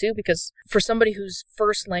helpful too, because for somebody whose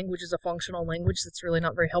first language is a functional language, that's really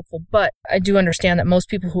not very helpful. But I do understand that most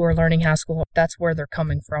people who are learning Haskell, that's where they're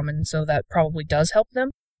coming from, and so that probably does help them.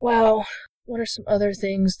 Wow, what are some other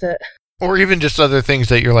things that... Or even just other things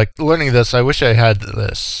that you're like, learning this, I wish I had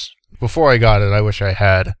this. Before I got it, I wish I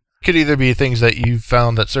had. Could either be things that you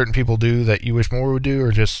found that certain people do that you wish more would do,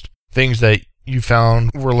 or just things that you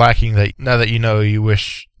found were lacking that now that you know you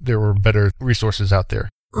wish there were better resources out there.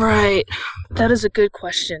 Right. That is a good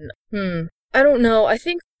question. I don't know. I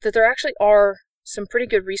think that there actually are some pretty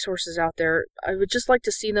good resources out there. I would just like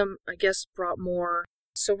to see them, I guess, brought more.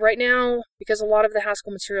 So right now, because a lot of the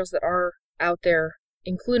Haskell materials that are out there,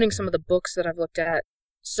 including some of the books that I've looked at,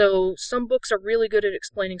 so some books are really good at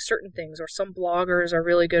explaining certain things, or some bloggers are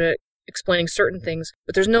really good at explaining certain things,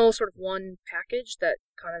 but there's no sort of one package that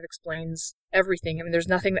kind of explains everything. I mean, there's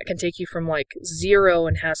nothing that can take you from like 0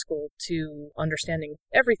 in Haskell to understanding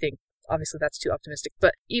everything. Obviously, that's too optimistic,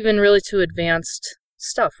 but even really to advanced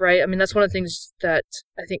stuff, right? I mean, that's one of the things that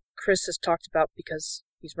I think Chris has talked about because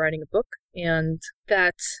he's writing a book, and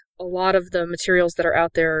that a lot of the materials that are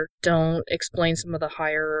out there don't explain some of the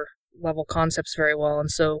higher level concepts very well, and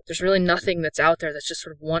so there's really nothing that's out there that's just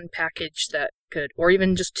sort of one package that could, or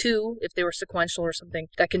even just two if they were sequential or something,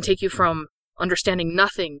 that can take you from understanding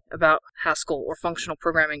nothing about Haskell or functional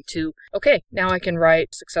programming to, okay, now I can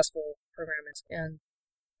write successful programs. And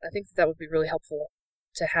I think that would be really helpful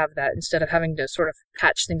to have that instead of having to sort of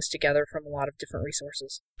patch things together from a lot of different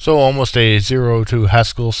resources. So almost a 0 to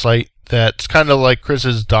Haskell site that's kind of like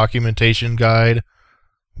Chris's documentation guide,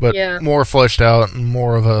 but Yeah. more fleshed out and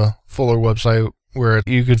more of a fuller website where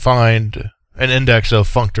you could find an index of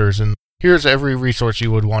functors and here's every resource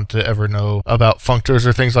you would want to ever know about functors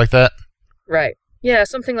or things like that. Right. Yeah,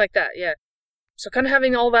 something like that, yeah. So kind of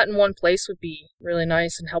having all that in one place would be really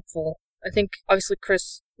nice and helpful. I think, obviously,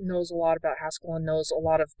 Chris knows a lot about Haskell and knows a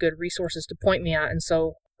lot of good resources to point me at, and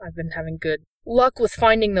so I've been having good luck with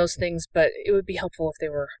finding those things, but it would be helpful if they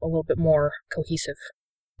were a little bit more cohesive.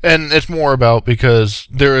 And it's more about, because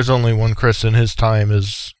there is only one Chris and his time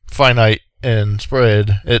is finite and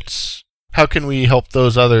spread, it's how can we help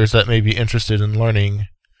those others that may be interested in learning?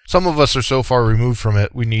 Some of us are so far removed from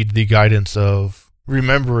it, we need the guidance of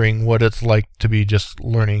remembering what it's like to be just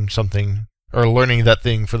learning something, or learning that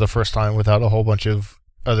thing for the first time without a whole bunch of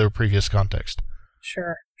other previous context.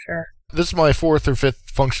 Sure. This is my 4th or 5th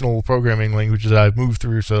functional programming language that I've moved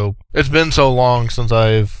through, so it's been so long since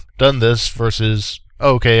I've done this versus,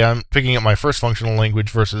 okay, I'm picking up my first functional language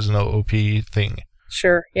versus an OOP thing.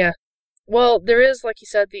 Sure, yeah. Well, there is, like you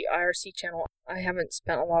said, the IRC channel. I haven't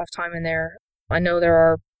spent a lot of time in there. I know there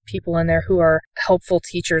are people in there who are helpful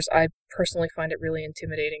teachers. I personally find it really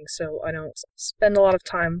intimidating, so I don't spend a lot of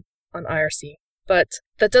time on IRC. But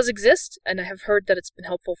that does exist, and I have heard that it's been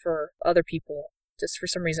helpful for other people. Just for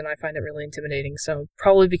some reason, I find it really intimidating. So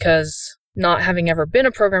probably because not having ever been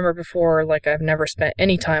a programmer before, like I've never spent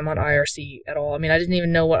any time on IRC at all. I mean, I didn't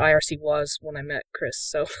even know what IRC was when I met Chris,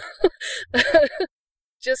 so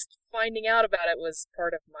just finding out about it was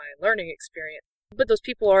part of my learning experience. But those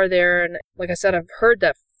people are there, and like I said, I've heard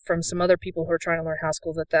that from some other people who are trying to learn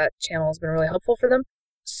Haskell that channel has been really helpful for them.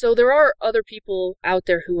 So there are other people out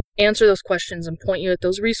there who answer those questions and point you at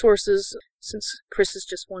those resources, since Chris is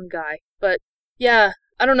just one guy. But yeah,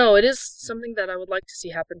 I don't know, it is something that I would like to see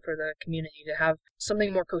happen for the community, to have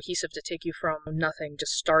something more cohesive to take you from nothing,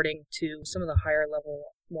 just starting, to some of the higher level,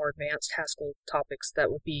 more advanced Haskell topics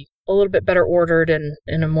that would be a little bit better ordered and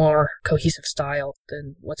in a more cohesive style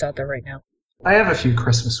than what's out there right now. I have a few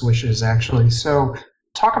Christmas wishes, actually. So,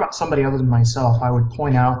 talk about somebody other than myself, I would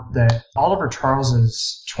point out that Oliver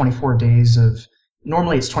Charles's 24 days of,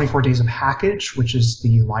 normally it's 24 days of Hackage, which is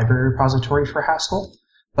the library repository for Haskell.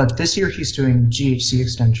 But this year he's doing GHC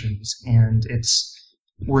extensions, and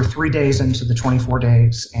we're 3 days into the 24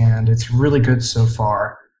 days, and it's really good so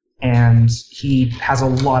far. And he has a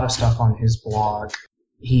lot of stuff on his blog.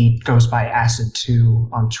 He goes by Acid2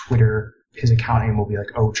 on Twitter. His account name will be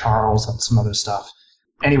like O Charles and some other stuff.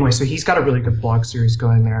 Anyway, so he's got a really good blog series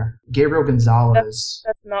going there. Gabriel Gonzalez.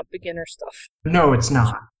 That's not beginner stuff. No, it's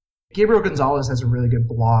not. Gabriel Gonzalez has a really good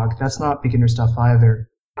blog. That's not beginner stuff either.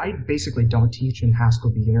 I basically don't teach in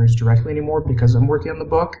Haskell beginners directly anymore because I'm working on the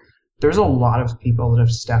book. There's a lot of people that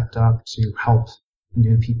have stepped up to help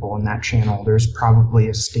new people in that channel. There's probably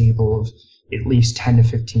a stable of at least 10 to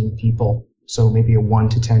 15 people, so maybe a 1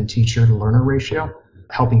 to 10 teacher to learner ratio,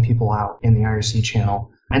 helping people out in the IRC channel.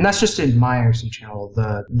 And that's just in my IRC channel.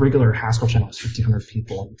 The regular Haskell channel is 1,500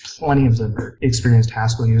 people. Plenty of them are experienced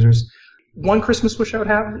Haskell users. One Christmas wish I would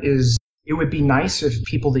have is it would be nice if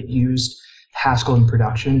people that used Haskell in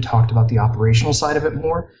production talked about the operational side of it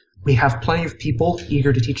more. We have plenty of people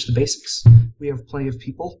eager to teach the basics. We have plenty of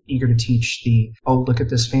people eager to teach look at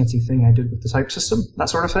this fancy thing I did with the type system, that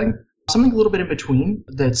sort of thing. Something a little bit in between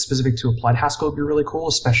that's specific to applied Haskell would be really cool,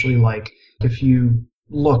 especially like if you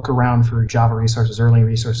look around for Java resources, early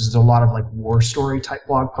resources, there's a lot of like war story type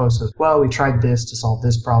blog posts of, well, we tried this to solve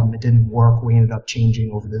this problem, it didn't work, we ended up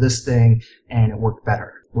changing over to this thing, and it worked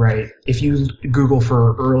better, right? If you Google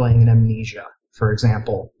for Erlang and Amnesia, for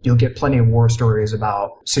example, you'll get plenty of war stories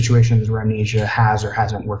about situations where Amnesia has or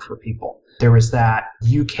hasn't worked for people. There was that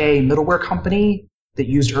UK middleware company that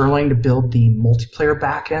used Erlang to build the multiplayer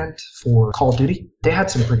backend for Call of Duty. They had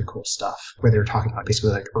some pretty cool stuff where they were talking about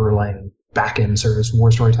basically like Erlang backend service, war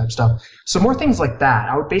story type stuff. So more things like that.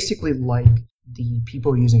 I would basically like the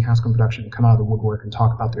people using Haskell in production to come out of the woodwork and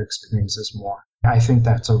talk about their experiences more. I think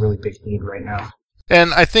that's a really big need right now.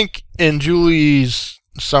 And I think in Julie's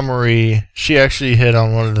summary, she actually hit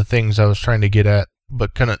on one of the things I was trying to get at,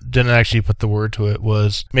 but didn't actually put the word to it,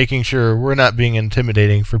 was making sure we're not being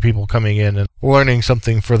intimidating for people coming in and learning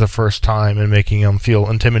something for the first time and making them feel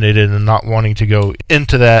intimidated and not wanting to go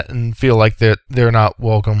into that and feel like they're not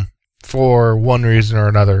welcome for one reason or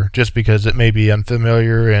another, just because it may be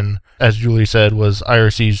unfamiliar and, as Julie said, was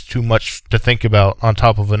IRC's too much to think about on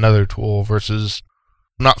top of another tool versus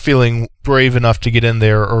not feeling brave enough to get in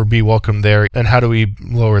there or be welcome there, and how do we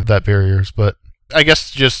lower that barriers. But I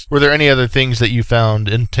guess were there any other things that you found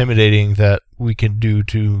intimidating that we can do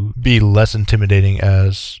to be less intimidating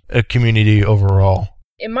as a community overall?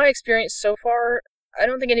 In my experience so far, I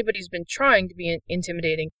don't think anybody's been trying to be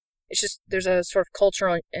intimidating. it's just there's a sort of culture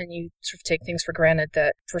and you sort of take things for granted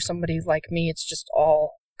that for somebody like me, it's just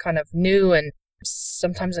all kind of new. And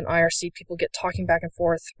sometimes in IRC, people get talking back and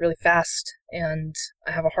forth really fast, and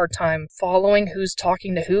I have a hard time following who's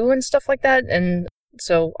talking to who and stuff like that. And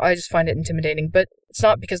so I just find it intimidating. But it's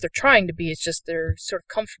not because they're trying to be, it's just they're sort of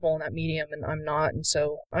comfortable in that medium and I'm not. And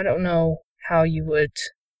so I don't know how you would.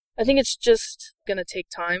 I think it's just going to take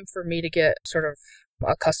time for me to get sort of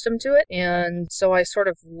accustomed to it. And so I sort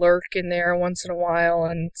of lurk in there once in a while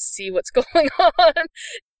and see what's going on.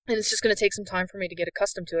 And it's just going to take some time for me to get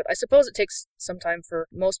accustomed to it. I suppose it takes some time for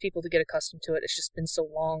most people to get accustomed to it. It's just been so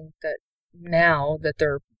long that now that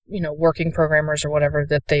they're, working programmers or whatever,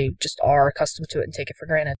 that they just are accustomed to it and take it for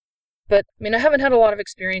granted. But, I haven't had a lot of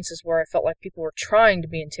experiences where I felt like people were trying to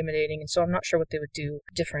be intimidating, and so I'm not sure what they would do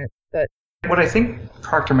different. But what I think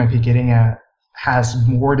Proctor might be getting at has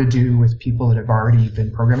more to do with people that have already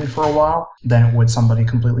been programming for a while than it would somebody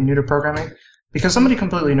completely new to programming. Because somebody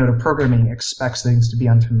completely new to programming expects things to be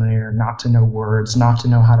unfamiliar, not to know words, not to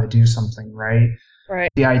know how to do something, right? Right.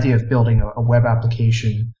 The idea of building a web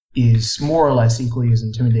application is more or less equally as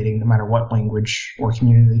intimidating no matter what language or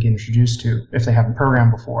community they get introduced to if they haven't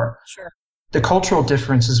programmed before. Sure. The cultural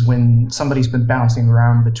difference is when somebody's been bouncing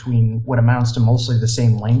around between what amounts to mostly the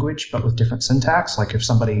same language but with different syntax. Like if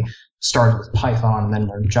somebody started with Python and then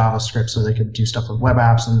learned JavaScript so they could do stuff with web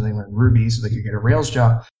apps, and then they learned Ruby so they could get a Rails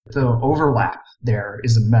job. The overlap there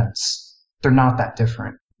is immense. They're not that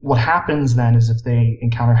different. What happens then is if they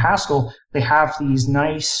encounter Haskell, they have these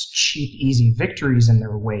nice, cheap, easy victories in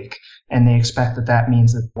their wake, and they expect that that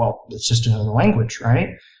means that, well, it's just another language, right?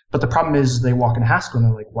 But the problem is they walk into Haskell and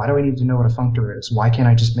they're like, why do I need to know what a functor is? Why can't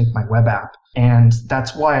I just make my web app? And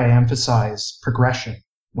that's why I emphasize progression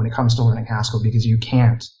when it comes to learning Haskell, because you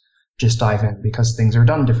can't just dive in because things are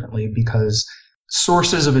done differently, because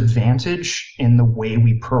sources of advantage in the way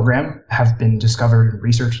we program have been discovered and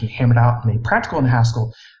researched and hammered out and made practical in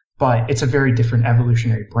Haskell, but it's a very different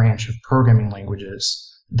evolutionary branch of programming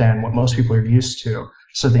languages than what most people are used to.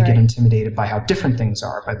 So they get intimidated by how different things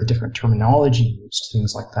are, by the different terminology used,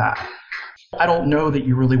 things like that. I don't know that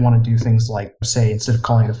you really want to do things like, say, instead of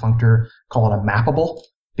calling it a functor, call it a mappable,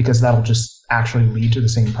 because that'll just actually lead to the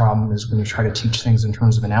same problem as when you try to teach things in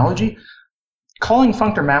terms of analogy. Calling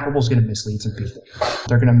functor mappable is going to mislead some people. It's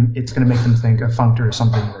going to make them think a functor is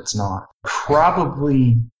something that's not.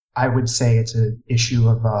 Probably, I would say it's an issue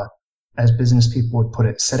of, as business people would put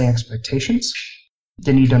it, setting expectations.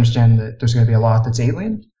 They need to understand that there's going to be a lot that's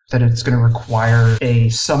alien, that it's going to require a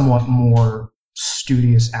somewhat more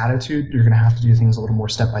studious attitude. You're going to have to do things a little more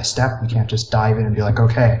step by step. You can't just dive in and be like,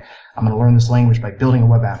 okay, I'm going to learn this language by building a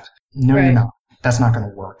web app. No, you're not. That's not going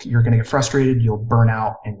to work. You're going to get frustrated, you'll burn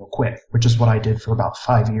out, and you'll quit, which is what I did for about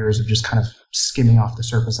 5 years of just kind of skimming off the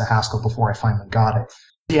surface of Haskell before I finally got it.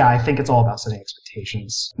 Yeah, I think it's all about setting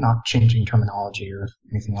expectations, not changing terminology or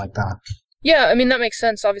anything like that. Yeah, that makes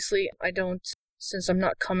sense. Obviously, since I'm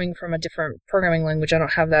not coming from a different programming language, I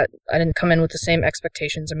don't have that. I didn't come in with the same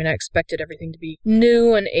expectations. I expected everything to be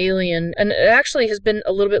new and alien, and it actually has been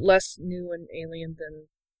a little bit less new and alien than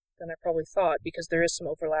I probably thought, because there is some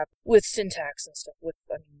overlap with syntax and stuff, with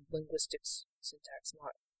linguistics syntax,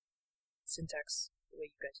 not syntax the way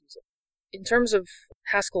you guys use it. In terms of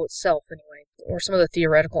Haskell itself, anyway, or some of the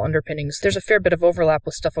theoretical underpinnings, there's a fair bit of overlap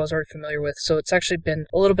with stuff I was already familiar with, so it's actually been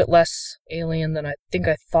a little bit less alien than I think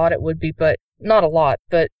I thought it would be, but not a lot.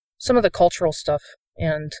 But some of the cultural stuff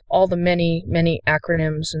and all the many, many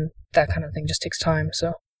acronyms and that kind of thing just takes time,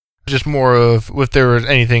 so. Just more of, if there were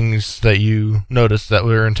any things that you noticed that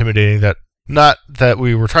were intimidating, that not that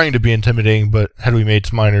we were trying to be intimidating, but had we made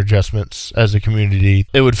some minor adjustments as a community,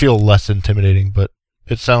 it would feel less intimidating. But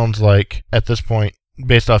it sounds like, at this point,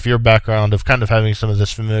 based off your background of kind of having some of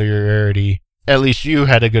this familiarity, at least you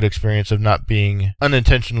had a good experience of not being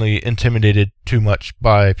unintentionally intimidated too much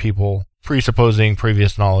by people presupposing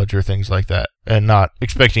previous knowledge or things like that, and not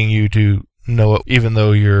expecting you to know it even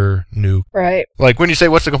though you're new. Right. Like when you say,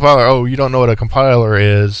 what's a compiler? Oh, you don't know what a compiler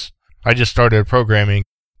is. I just started programming.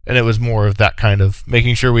 And it was more of that kind of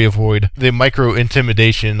making sure we avoid the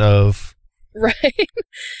micro-intimidation of... Right.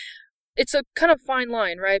 It's a kind of fine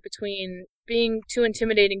line, right, between being too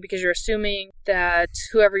intimidating because you're assuming that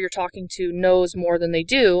whoever you're talking to knows more than they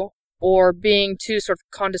do, or being too sort of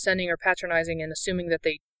condescending or patronizing and assuming that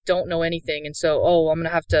they don't know anything, and so, I'm going to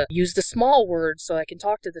have to use the small words so I can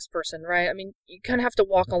talk to this person, right? You kind of have to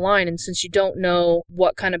walk a line, and since you don't know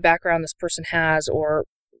what kind of background this person has, or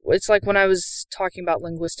it's like when I was talking about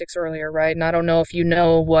linguistics earlier, right? And I don't know if you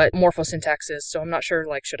know what morphosyntax is, so I'm not sure,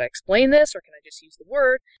 should I explain this, or can I just use the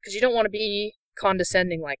word? Because you don't want to be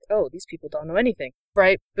condescending, these people don't know anything.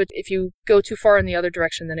 right? But if you go too far in the other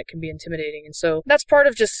direction, then it can be intimidating. And so that's part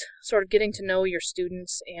of just sort of getting to know your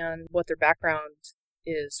students and what their background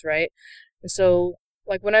is, right? And so,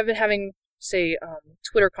 like, when I've been having, say,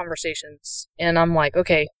 Twitter conversations, and I'm like,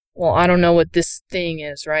 okay, well, I don't know what this thing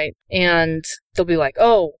is, right? And they'll be like,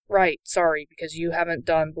 oh, right, sorry, because you haven't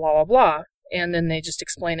done blah, blah, blah. And then they just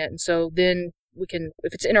explain it. And so then we can,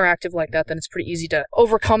 if it's interactive like that, then it's pretty easy to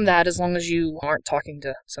overcome that as long as you aren't talking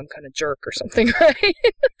to some kind of jerk or something, right?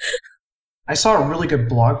 I saw a really good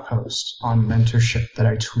blog post on mentorship that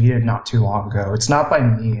I tweeted not too long ago. It's not by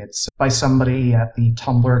me. It's by somebody at the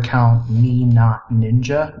Tumblr account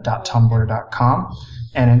menotninja.tumblr.com.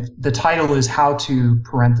 And the title is How to,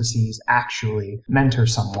 parentheses, actually mentor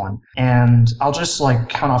someone. And I'll just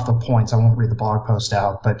count off the points. I won't read the blog post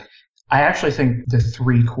out, but I actually think the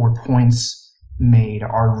 3 core points made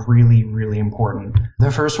are really, really important.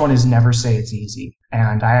 The first one is never say it's easy.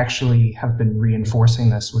 And I actually have been reinforcing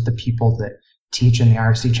this with the people that teach in the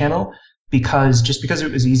IRC channel, because just because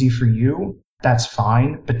it was easy for you, that's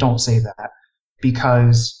fine, but don't say that.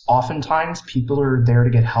 Because oftentimes people are there to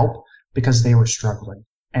get help because they were struggling.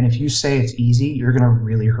 And if you say it's easy, you're going to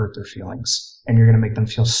really hurt their feelings and you're going to make them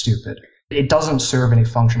feel stupid. It doesn't serve any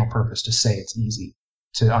functional purpose to say it's easy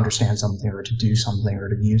to understand something or to do something or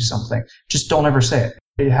to use something. Just don't ever say it.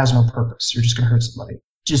 It has no purpose. You're just going to hurt somebody.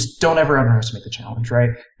 Just don't ever underestimate the challenge, right?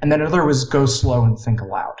 And then another was go slow and think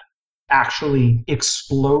aloud. Actually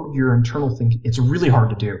explode your internal thinking. It's really hard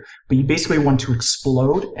to do, but you basically want to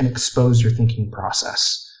explode and expose your thinking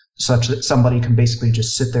process such that somebody can basically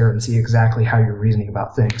just sit there and see exactly how you're reasoning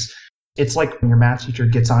about things. It's like when your math teacher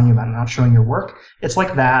gets on you about not showing your work. It's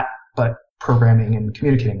like that, but programming and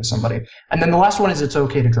communicating with somebody. And then the last one is it's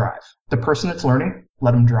okay to drive. The person that's learning,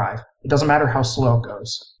 let them drive. It doesn't matter how slow it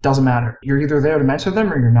goes. It doesn't matter. You're either there to mentor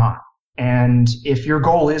them or you're not. And if your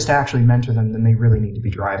goal is to actually mentor them, then they really need to be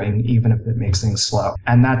driving, even if it makes things slow.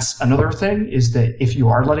 And that's another thing, is that if you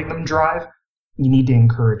are letting them drive, you need to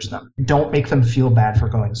encourage them. Don't make them feel bad for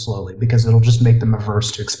going slowly, because it'll just make them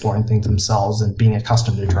averse to exploring things themselves and being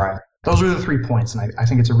accustomed to driving. Those are the 3 points, and I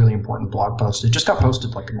think it's a really important blog post. It just got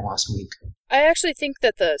posted in the last week. I actually think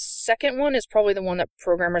that the second one is probably the one that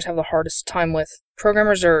programmers have the hardest time with.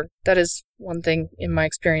 Programmers that is one thing in my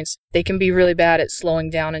experience, they can be really bad at slowing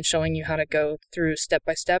down and showing you how to go through step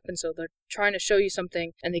by step, and so they're trying to show you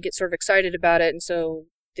something, and they get sort of excited about it, and so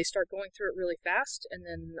they start going through it really fast, and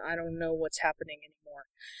then I don't know what's happening anymore.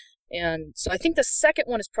 And so I think the second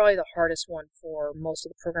one is probably the hardest one for most of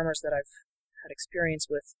the programmers that I've had experience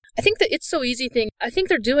with. I think the It's So Easy thing, I think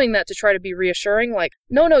they're doing that to try to be reassuring,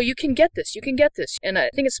 no, you can get this. And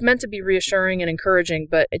I think it's meant to be reassuring and encouraging,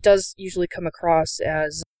 but it does usually come across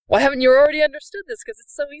as, why haven't you already understood this? Because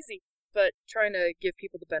it's so easy. But trying to give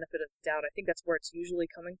people the benefit of the doubt, I think that's where it's usually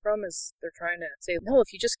coming from, is they're trying to say, no,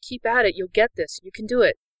 if you just keep at it, you'll get this. You can do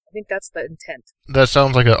it. I think that's the intent. That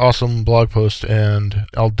sounds like an awesome blog post, and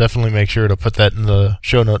I'll definitely make sure to put that in the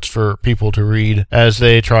show notes for people to read as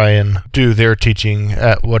they try and do their teaching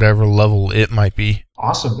at whatever level it might be.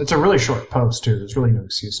 Awesome. It's a really short post, too. There's really no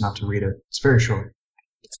excuse not to read it. It's very short.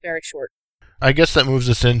 It's very short. I guess that moves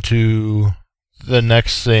us into the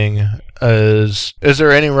next thing. Is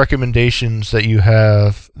there any recommendations that you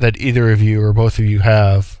have, that either of you or both of you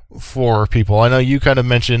have, for people? I know you kind of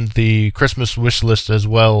mentioned the Christmas wish list as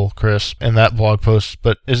well, Chris, in that blog post,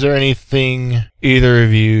 but is there anything either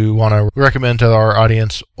of you want to recommend to our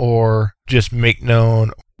audience, or just make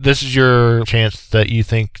known? This is your chance that you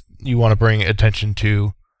think you want to bring attention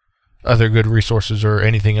to other good resources or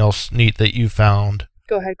anything else neat that you found.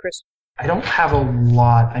 Go ahead, Chris. I don't have a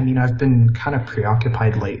lot. I mean, I've been kind of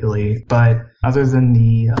preoccupied lately, but other than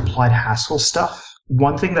the applied Haskell stuff,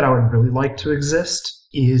 one thing that I would really like to exist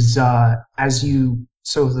is the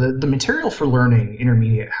material for learning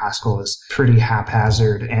intermediate Haskell is pretty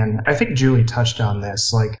haphazard, and I think Julie touched on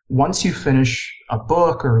this. Once you finish a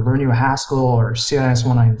book or learn you a Haskell or CIS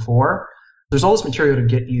 194, there's all this material to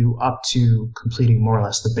get you up to completing more or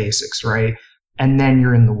less the basics, right? And then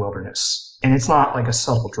you're in the wilderness. And it's not like a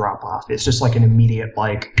subtle drop-off. It's just like an immediate,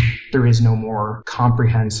 there is no more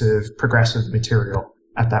comprehensive, progressive material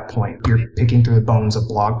at that point. You're picking through the bones of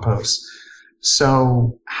blog posts.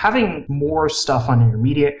 So having more stuff on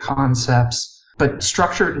intermediate concepts, but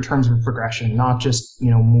structured in terms of progression, not just,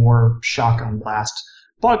 more shotgun blast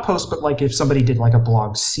blog posts, but if somebody did a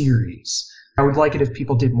blog series. I would like it if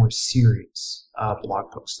people did more series blog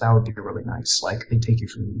posts. That would be really nice. They take you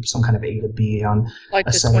from some kind of A to B on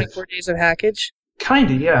the 24 days of hackage.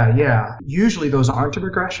 Kinda, yeah. Usually those aren't a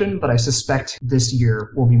progression, but I suspect this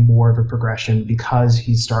year will be more of a progression because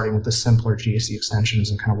he's starting with the simpler GAC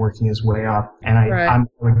extensions and kind of working his way up. And I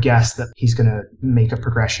would guess that he's going to make a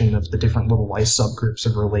progression of the different little life subgroups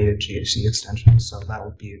of related GAC extensions. So that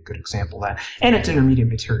would be a good example of that. And it's intermediate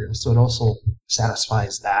material, so it also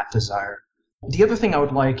satisfies that desire. The other thing I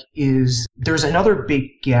would like is there's another big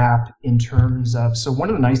gap in terms of, so one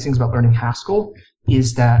of the nice things about learning Haskell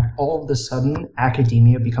is that all of a sudden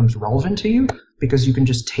academia becomes relevant to you because you can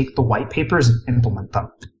just take the white papers and implement them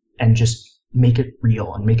and just make it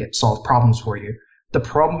real and make it solve problems for you. The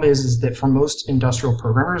problem is that for most industrial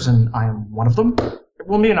programmers, and I am one of them,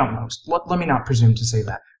 well, maybe not most, let me not presume to say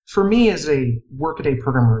that. For me as a workaday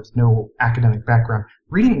programmer with no academic background,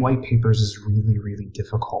 reading white papers is really, really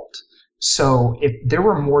difficult. So if there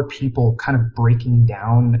were more people kind of breaking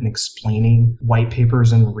down and explaining white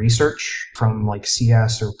papers and research from like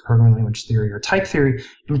CS or programming language theory or type theory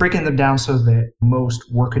and breaking them down so that most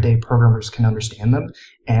workaday programmers can understand them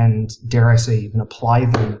and, dare I say, even apply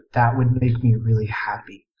them, that would make me really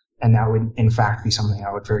happy. And that would, in fact, be something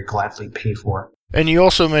I would very gladly pay for. And you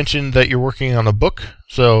also mentioned that you're working on a book,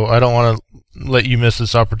 so I don't want to let you miss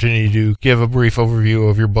this opportunity to give a brief overview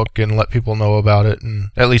of your book and let people know about it and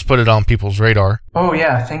at least put it on people's radar. Oh,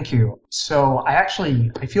 yeah, thank you. So I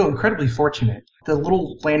feel incredibly fortunate. The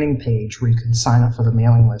little landing page where you can sign up for the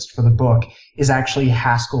mailing list for the book is actually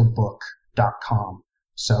haskellbook.com.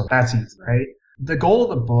 So that's easy, right? The goal of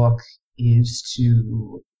the book is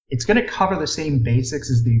it's going to cover the same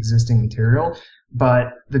basics as the existing material, but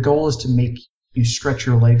the goal is to make you stretch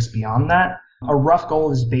your legs beyond that. A rough goal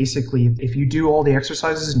is basically if you do all the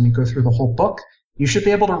exercises and you go through the whole book, you should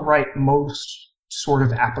be able to write most sort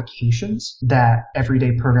of applications that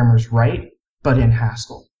everyday programmers write, but in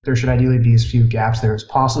Haskell. There should ideally be as few gaps there as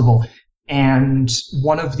possible. And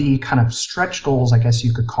one of the kind of stretch goals, I guess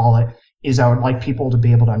you could call it, is I would like people to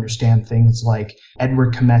be able to understand things like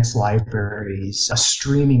Edward Kometz libraries,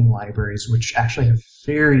 streaming libraries, which actually have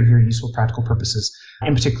very, very useful practical purposes.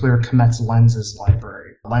 In particular, Kometz Lenses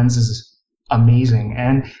library. Lens is amazing,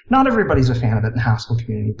 and not everybody's a fan of it in the Haskell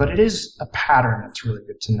community, but it is a pattern that's really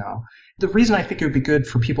good to know. The reason I think it would be good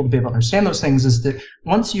for people to be able to understand those things is that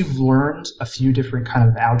once you've learned a few different kind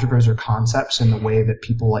of algebras or concepts in the way that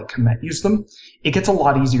people like Komet use them, it gets a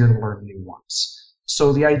lot easier to learn new ones.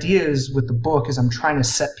 So the idea is with the book is I'm trying to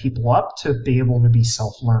set people up to be able to be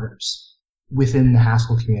self-learners within the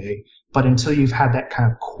Haskell community. But until you've had that kind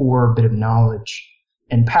of core bit of knowledge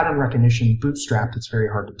and pattern recognition bootstrapped, it's very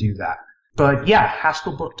hard to do that. But yeah,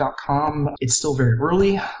 haskellbook.com, it's still very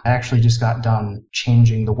early. I actually just got done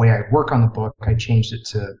changing the way I work on the book. I changed it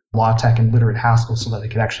to LaTeX and Literate Haskell so that I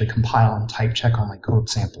could actually compile and type check all my code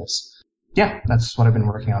samples. Yeah, that's what I've been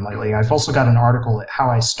working on lately. I've also got an article at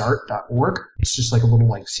howistart.org. It's just like a little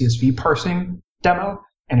like CSV parsing demo,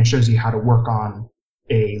 and it shows you how to work on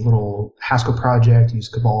a little Haskell project, use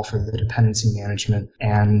Cabal for the dependency management,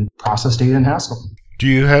 and process data in Haskell. Do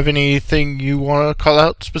you have anything you want to call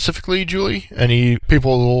out specifically, Julie? Any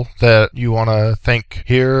people that you want to thank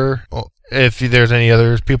here? If there's any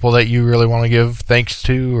other people that you really want to give thanks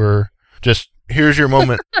to, or just here's your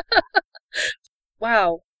moment.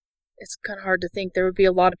 Wow. It's kind of hard to think. There would be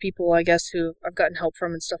a lot of people, I guess, who I've gotten help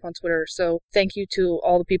from and stuff on Twitter. So thank you to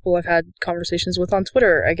all the people I've had conversations with on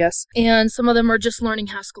Twitter, I guess. And some of them are just learning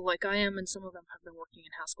Haskell like I am, and some of them have been working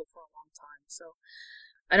in Haskell for a long time. So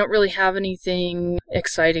I don't really have anything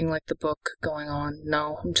exciting like the book going on.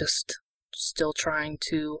 No, I'm just still trying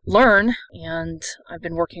to learn, and I've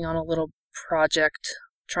been working on a little project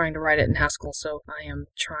trying to write it in Haskell, so I am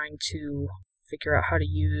trying to figure out how to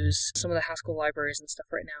use some of the Haskell libraries and stuff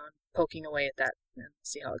right now and poking away at that and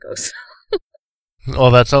see how it goes. Well,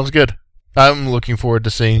 that sounds good. I'm looking forward to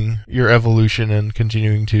seeing your evolution and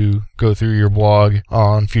continuing to go through your blog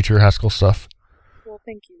on future Haskell stuff. Well,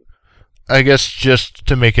 thank you. I guess just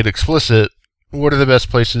to make it explicit, what are the best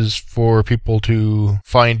places for people to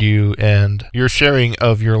find you and your sharing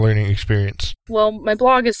of your learning experience? Well, my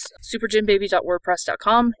blog is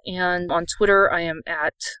superginbaby.wordpress.com, and on Twitter I am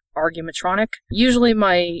at Argumentronic. Usually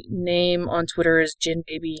my name on Twitter is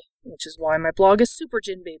Ginbaby, which is why my blog is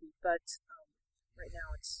SuperGinBaby, but right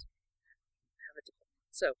now it's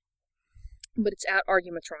but it's at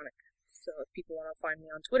Argumentronic. So if people want to find me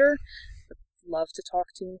on Twitter, I'd love to talk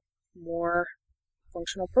to more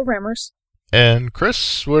functional programmers. And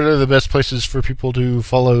Chris, what are the best places for people to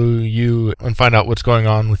follow you and find out what's going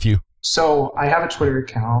on with you? So I have a Twitter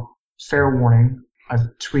account. Fair warning, I've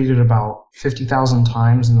tweeted about 50,000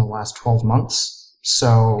 times in the last 12 months.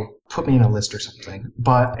 So put me in a list or something.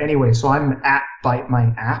 But anyway, so I'm at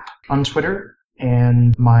BiteMyApp on Twitter.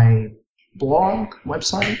 And my blog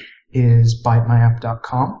website is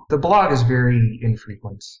bitemyapp.com. The blog is very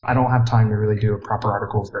infrequent. I don't have time to really do a proper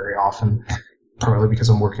article very often, partly because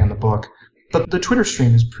I'm working on the book. But the Twitter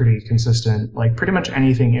stream is pretty consistent. Like pretty much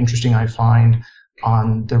anything interesting I find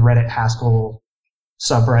on the Reddit Haskell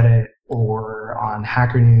subreddit or on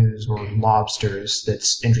Hacker News or Lobsters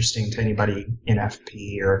that's interesting to anybody in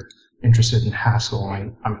FP or interested in Haskell,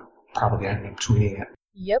 I'm probably going to end up tweeting it.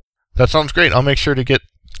 Yep. That sounds great. I'll make sure to get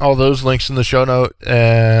all those links in the show note.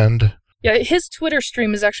 And yeah, his Twitter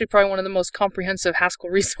stream is actually probably one of the most comprehensive Haskell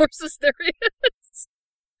resources there is.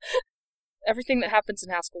 Everything that happens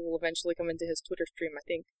in Haskell will eventually come into his Twitter stream, I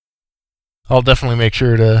think. I'll definitely make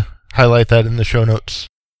sure to highlight that in the show notes.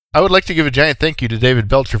 I would like to give a giant thank you to David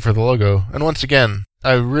Belcher for the logo. And once again,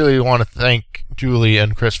 I really want to thank Julie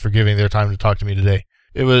and Chris for giving their time to talk to me today.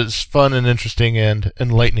 It was fun and interesting and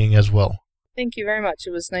enlightening as well. Thank you very much.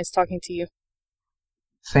 It was nice talking to you.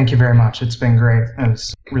 Thank you very much. It's been great. It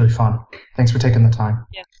was really fun. Thanks for taking the time.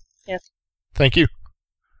 Yeah. Thank you.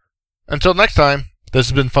 Until next time, this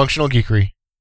has been Functional Geekery.